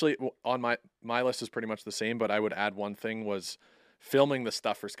 I actually on my list is pretty much the same, but I would add one thing was filming the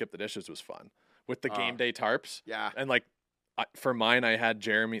stuff for Skip the Dishes was fun with the game day tarps. Yeah. And like for mine, I had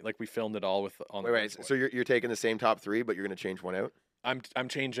Jeremy. Like we filmed it all with on. Wait. So you're taking the same top 3, but you're going to change one out. I'm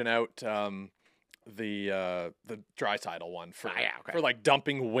changing out the Draisaitl one for yeah, okay. for like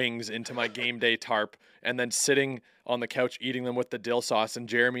dumping wings into my game day tarp and then sitting on the couch eating them with the dill sauce, and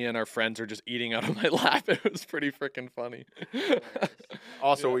Jeremy and our friends are just eating out of my lap. It was pretty freaking funny.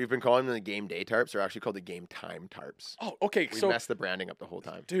 Also, we've been calling them the game day tarps. They're actually called the game time tarps. Oh, okay. We So messed the branding up the whole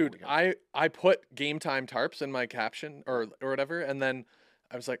time. dude, I put game time tarps in my caption or whatever, and then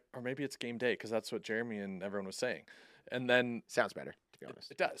I was like, or maybe it's game day because that's what Jeremy and everyone was saying, and then Sounds better, to be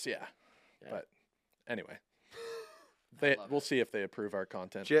honest. it does, yeah. Yeah. But anyway, love we'll see if they approve our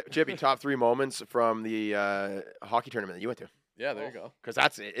content. Chippy, top 3 moments from the hockey tournament that you went to. Yeah, there you go. Because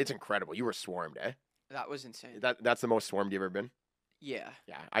it's incredible. You were swarmed, eh? That was insane. That's the most swarmed you've ever been. Yeah.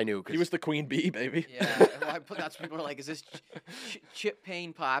 Yeah, I knew. He was the queen bee, baby. Yeah. That's people are like, is this Chip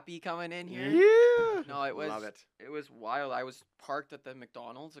Payne Poppy coming in here? Yeah. No, it was. Love it. It was wild. I was parked at the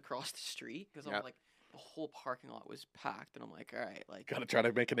McDonald's across the street because Yep. I'm like, the whole parking lot was packed, and I'm like, all right, like. Gotta try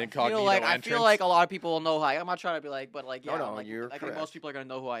to make an I incognito feel like entrance. I feel like a lot of people will know who I'm not trying to be like, but like, No, yeah, no, I'm like, you're I think correct. most people are gonna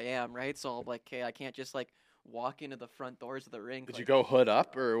know who I am, right? So I'm like, okay, I can't just like walk into the front doors of the rink. Did like, you go hood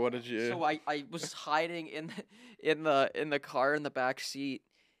up or what did you? So I was hiding in the car in the back seat,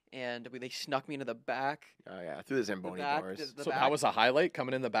 and they snuck me into the back. Oh yeah, through the Zamboni back- doors. the So back- that was a highlight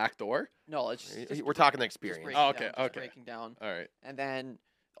coming in the back door. No, it's just We're talking the just experience. breaking Oh, okay, down, just okay. breaking down, All right. and then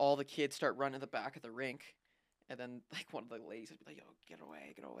all the kids start running to the back of the rink, and then like one of the ladies would be like, "Yo, get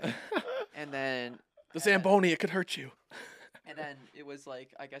away," and then The Zamboni, it could hurt you. and then it was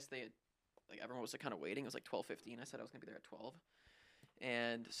like I guess they had, like everyone was like kind of waiting. It was like 12:15. I said I was gonna be there at 12.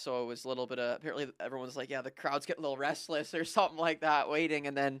 And so it was a little bit of, apparently everyone was like, yeah, the crowd's getting a little restless or something like that, waiting.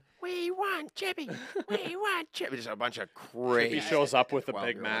 And then, We want Chippy. We want Chippy. Just a bunch of He crazy. shows up with a 12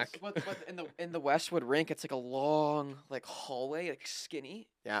 Big year olds. Mac. but in the Westwood rink, it's like a long, like hallway, like skinny.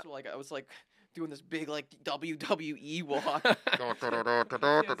 Yeah. So like, I was like doing this big, like WWE walk. And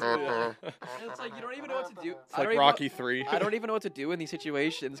it's like, you don't even know what to do. It's like Rocky 3. I don't even know what to do in these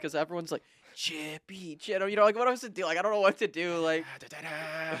situations because everyone's like, Chippy, you know, like what else to do? Like, I don't know what to do. Like,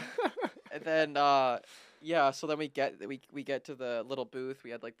 and then, yeah, so then we get to the little booth. We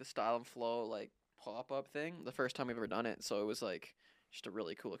had like the Style and Flow like pop up thing. The first time we've ever done it, so it was like just a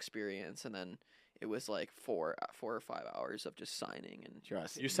really cool experience. And then it was like 4 or 5 hours of just signing and.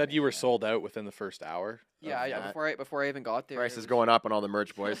 Trust. You said you were sold out within the first hour. Yeah, yeah. that. Before I even got there, Price it is was- going up on all the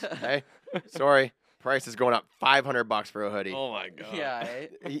merch, boys. Hey, sorry. Price is going up. $500 for a hoodie. Oh my god. Yeah,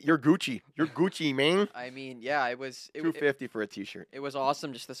 You're Gucci. You're Gucci, man. I mean, yeah, it was. $250 for a T-shirt. It was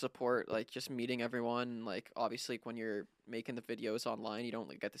awesome, just the support, like just meeting everyone. Like obviously, when you're making the videos online, you don't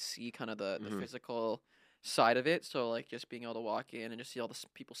like, get to see kind of the Mhm. physical side of it. So like just being able to walk in and just see all the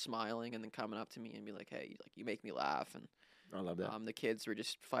people smiling and then coming up to me and be like, "Hey, like you make me laugh." And I love that. the kids were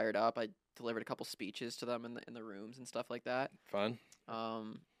just fired up. I delivered a couple speeches to them in the rooms and stuff like that. Fun.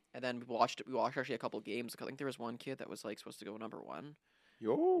 And then we watched actually a couple games. I think there was one kid that was like supposed to go number 1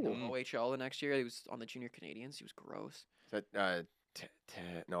 Yo. in Mm. OHL the next year. He was on the junior Canadians. He was gross. Is that,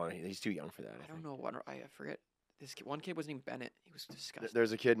 no, he's too young for that. I don't think. know what I forget. This one kid was named Bennett. He was disgusting.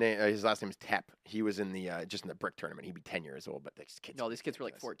 There's a kid named his last name is Tep. He was in the just in the brick tournament. He'd be 10 years old, but these kids. No, these kids were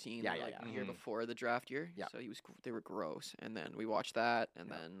like ridiculous. 14. Yeah, like, yeah, The yeah. year Mhm. before the draft year. Yeah. So they were gross. And then we watched that, and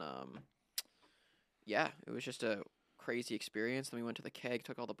Yeah. then yeah, it was just a crazy experience. Then we went to the keg,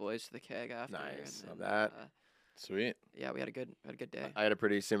 took all the boys to the keg after. Nice, and love then, that. Sweet. yeah, we had a good day. I had a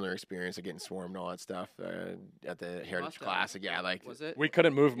pretty similar experience of getting swarmed and all that stuff at the Heritage must have. Classic. Yeah, like Was it? We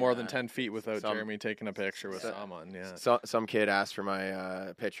couldn't move more than Yeah. 10 feet without Some- Jeremy taking a picture with so- someone. Yeah. some kid asked for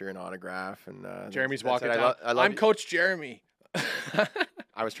my picture and autograph, and Jeremy's that walking said, down. I love I'm you." Coach Jeremy.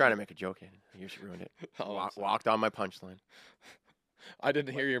 I was trying to make a joke, and you ruined it. Oh, I'm sorry. Walked on my punchline. I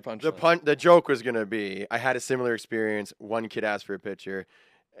didn't hear your punch. The joke was gonna be I had a similar experience. One kid asked for a picture,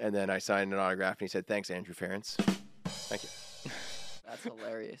 and then I signed an autograph, and he said, "Thanks, Andrew Ferentz." Thank you. That's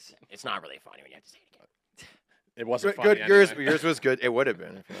hilarious. It's not really funny when you have to say it again. It wasn't Good. funny. Yours Anyway. yours was good. It would have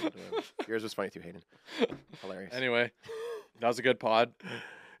been. If you yours was funny too, Hayden. Hilarious. Anyway, that was a good pod.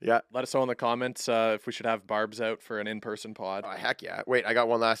 Yeah. Let us know in the comments if we should have Barbs out for an in-person pod. Oh, heck yeah. Wait, I got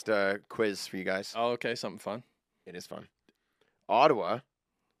one last quiz for you guys. Oh, okay, something fun. It is fun. Ottawa,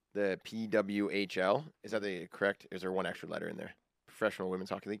 the PWHL. Is that the correct? Is there one extra letter in there? Professional Women's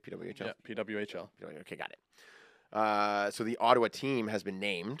Hockey League, PWHL? Yeah, PWHL. Okay, got it. So the Ottawa team has been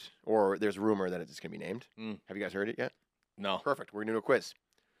named, or there's rumor that it's going to be named. Mm. Have you guys heard it yet? No. Perfect. We're going to do a quiz.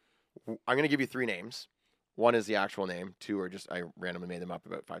 I'm going to give you 3 names. One is the actual name. 2 are just I randomly made them up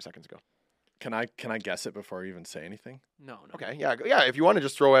about 5 seconds ago. Can I guess it before I even say anything? No. Okay, yeah. If you want to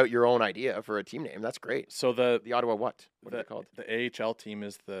just throw out your own idea for a team name, that's great. So the The Ottawa what? What are they called? The AHL team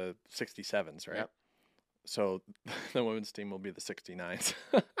is the 67s, right? Yep. So the women's team will be the 69s.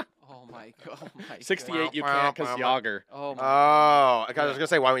 Oh my god. Oh my 68 you can't because Yager. Oh my. Oh, I was going to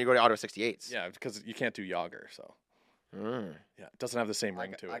say, why don't you go to Ottawa 68s? Yeah, because you can't do Yager. So Mm. yeah, it doesn't have the same I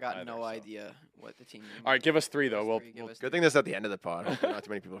ring got, to it. I got either, no so. idea what the team. All right, give us 3 though. Give us We'll, three, give we'll us Good thing this is at the end of the pod. Hopefully not too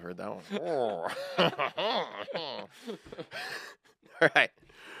many people heard that one. All right,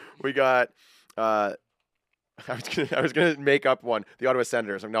 we got. I was gonna make up one. The Ottawa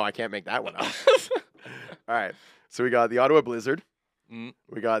Senators. No, I can't make that one up. All right, so we got the Ottawa Blizzard. Mm.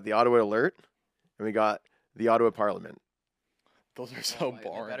 We got the Ottawa Alert, and we got the Ottawa Parliament. Those are so It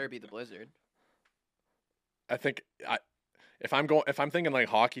boring. better be the Blizzard. I think if I'm thinking like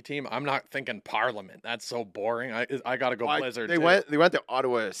hockey team, I'm not thinking Parliament. That's so boring. I gotta go Blizzard. They too. went the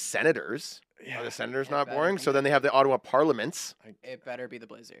Ottawa Senators. Yeah. Are the Senators It not better boring? be So then they have the Ottawa Parliaments, It better be the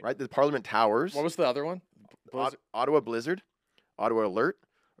Blizzard. right? The Parliament Towers. What was the other one? Ottawa Blizzard, Ottawa Alert,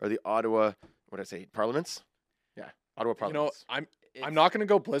 or the Ottawa, what did I say, Parliaments? Yeah, Ottawa You know, Parliaments. I'm not gonna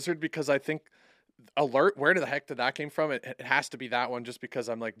go Blizzard because I think Alert. Where the heck did that came from? It has to be that one, just because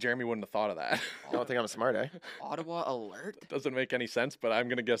I'm like Jeremy wouldn't have thought of that. I don't think I'm smart, eh? Ottawa Alert. Doesn't make any sense, but I'm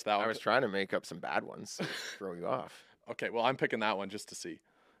gonna guess that I one. was trying to make up some bad ones to throw you off. Okay, well I'm picking that one just to see.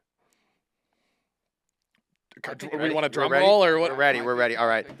 Do we Ready? want a We're drum ready? roll or what? We're ready. We're ready. All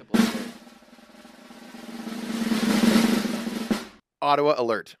right. Pick the Blizzard. Ottawa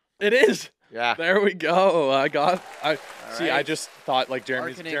Alert. It is. Yeah. There we go. I see. I right. just thought like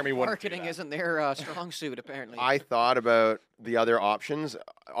Jeremy wouldn't. do Marketing that. isn't their strong suit, apparently. I thought about the other options.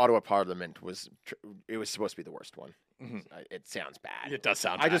 Ottawa Parliament was supposed to be the worst one. Mhm. It sounds bad. It does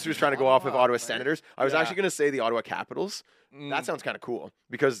sound. I just bad. was trying to go off of Ottawa Ottawa Alert. Senators. I was Yeah. actually going to say the Ottawa Capitals. That sounds kind of cool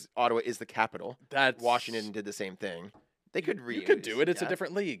because Ottawa is the capital. That's Washington did the same thing. They could reuse. You could do it. It's yeah. a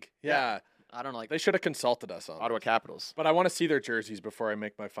different league. Yeah. Yeah. I don't know, like They should have consulted us on Ottawa this. Capitals. But I want to see their jerseys before I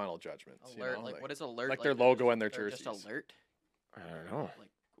make my final judgments. alert. You know? Like what is alert? like their logo and their they're jerseys. Just alert. I don't know. Like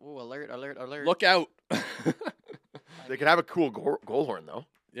alert, alert, alert. Look out. They could have a cool goal horn though.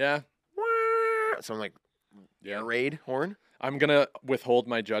 Yeah. Some like Yeah. air raid horn. I'm gonna withhold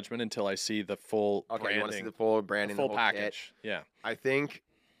my judgment until I see the full Okay, you want to see branding, the full the branding, full the whole kit. package. Yeah. I think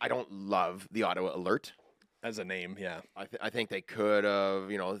I don't love the Ottawa Alert. As a name, yeah. I think they could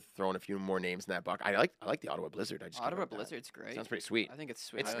have thrown a few more names in that buck. I like the Ottawa Blizzard. I just can't Ottawa go with that. Blizzard's great. Sounds pretty sweet. I think it's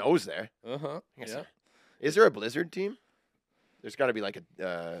sweet. It snows there. Uh-huh. Yes, Yeah. sir. Is there a Blizzard team? There's got to be like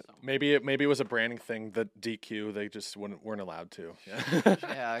a. Maybe it was a branding thing that DQ they just weren't allowed to. Yeah.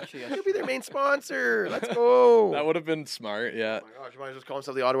 Yeah, actually, Could be their main sponsor. Let's go. That would have been smart. Yeah. Oh my gosh, you might as well just call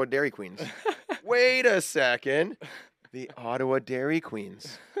themselves the Ottawa Dairy Queens. Wait a second. The Ottawa Dairy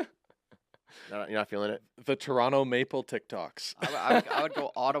Queens. You're not feeling it? The Toronto Maple TikToks. I would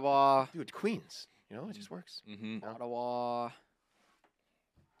go Ottawa. Dude, Queens. It just works. Mm-hmm.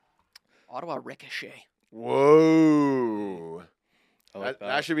 Ottawa Ricochet. Whoa. I like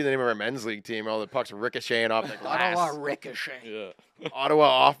That should be the name of our men's league team. All the pucks ricocheting off the glass. Ottawa Ricochet. Yeah. Ottawa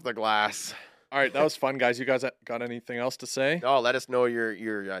off the glass. All right, that was fun, guys. You guys got anything else to say? No, let us know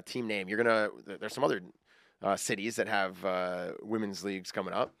your team name. There's some other cities that have women's leagues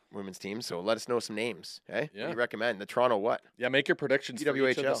coming up, women's teams. So let us know some names. Okay? What Yeah. do you recommend? The Toronto what? Yeah, make your predictions for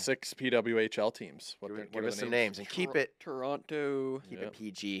each of the PWHL. 6 PWHL teams. Give us some names and keep it Toronto.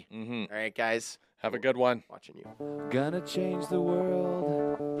 PG. Mm-hmm. All right, guys. Have a good one. Watching you. Gonna change the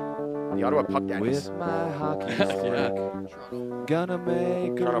world The Ottawa Puck Daddies. with my hockey Yeah. stick. Toronto. Gonna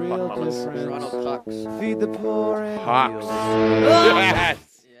make a Toronto real Puck Mamas. Toronto difference. Tucks. Feed the poor and Hawks. heal the sick.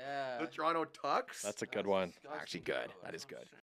 Yes! Yeah. The Toronto Tucks? That's a good one. actually good. That is good.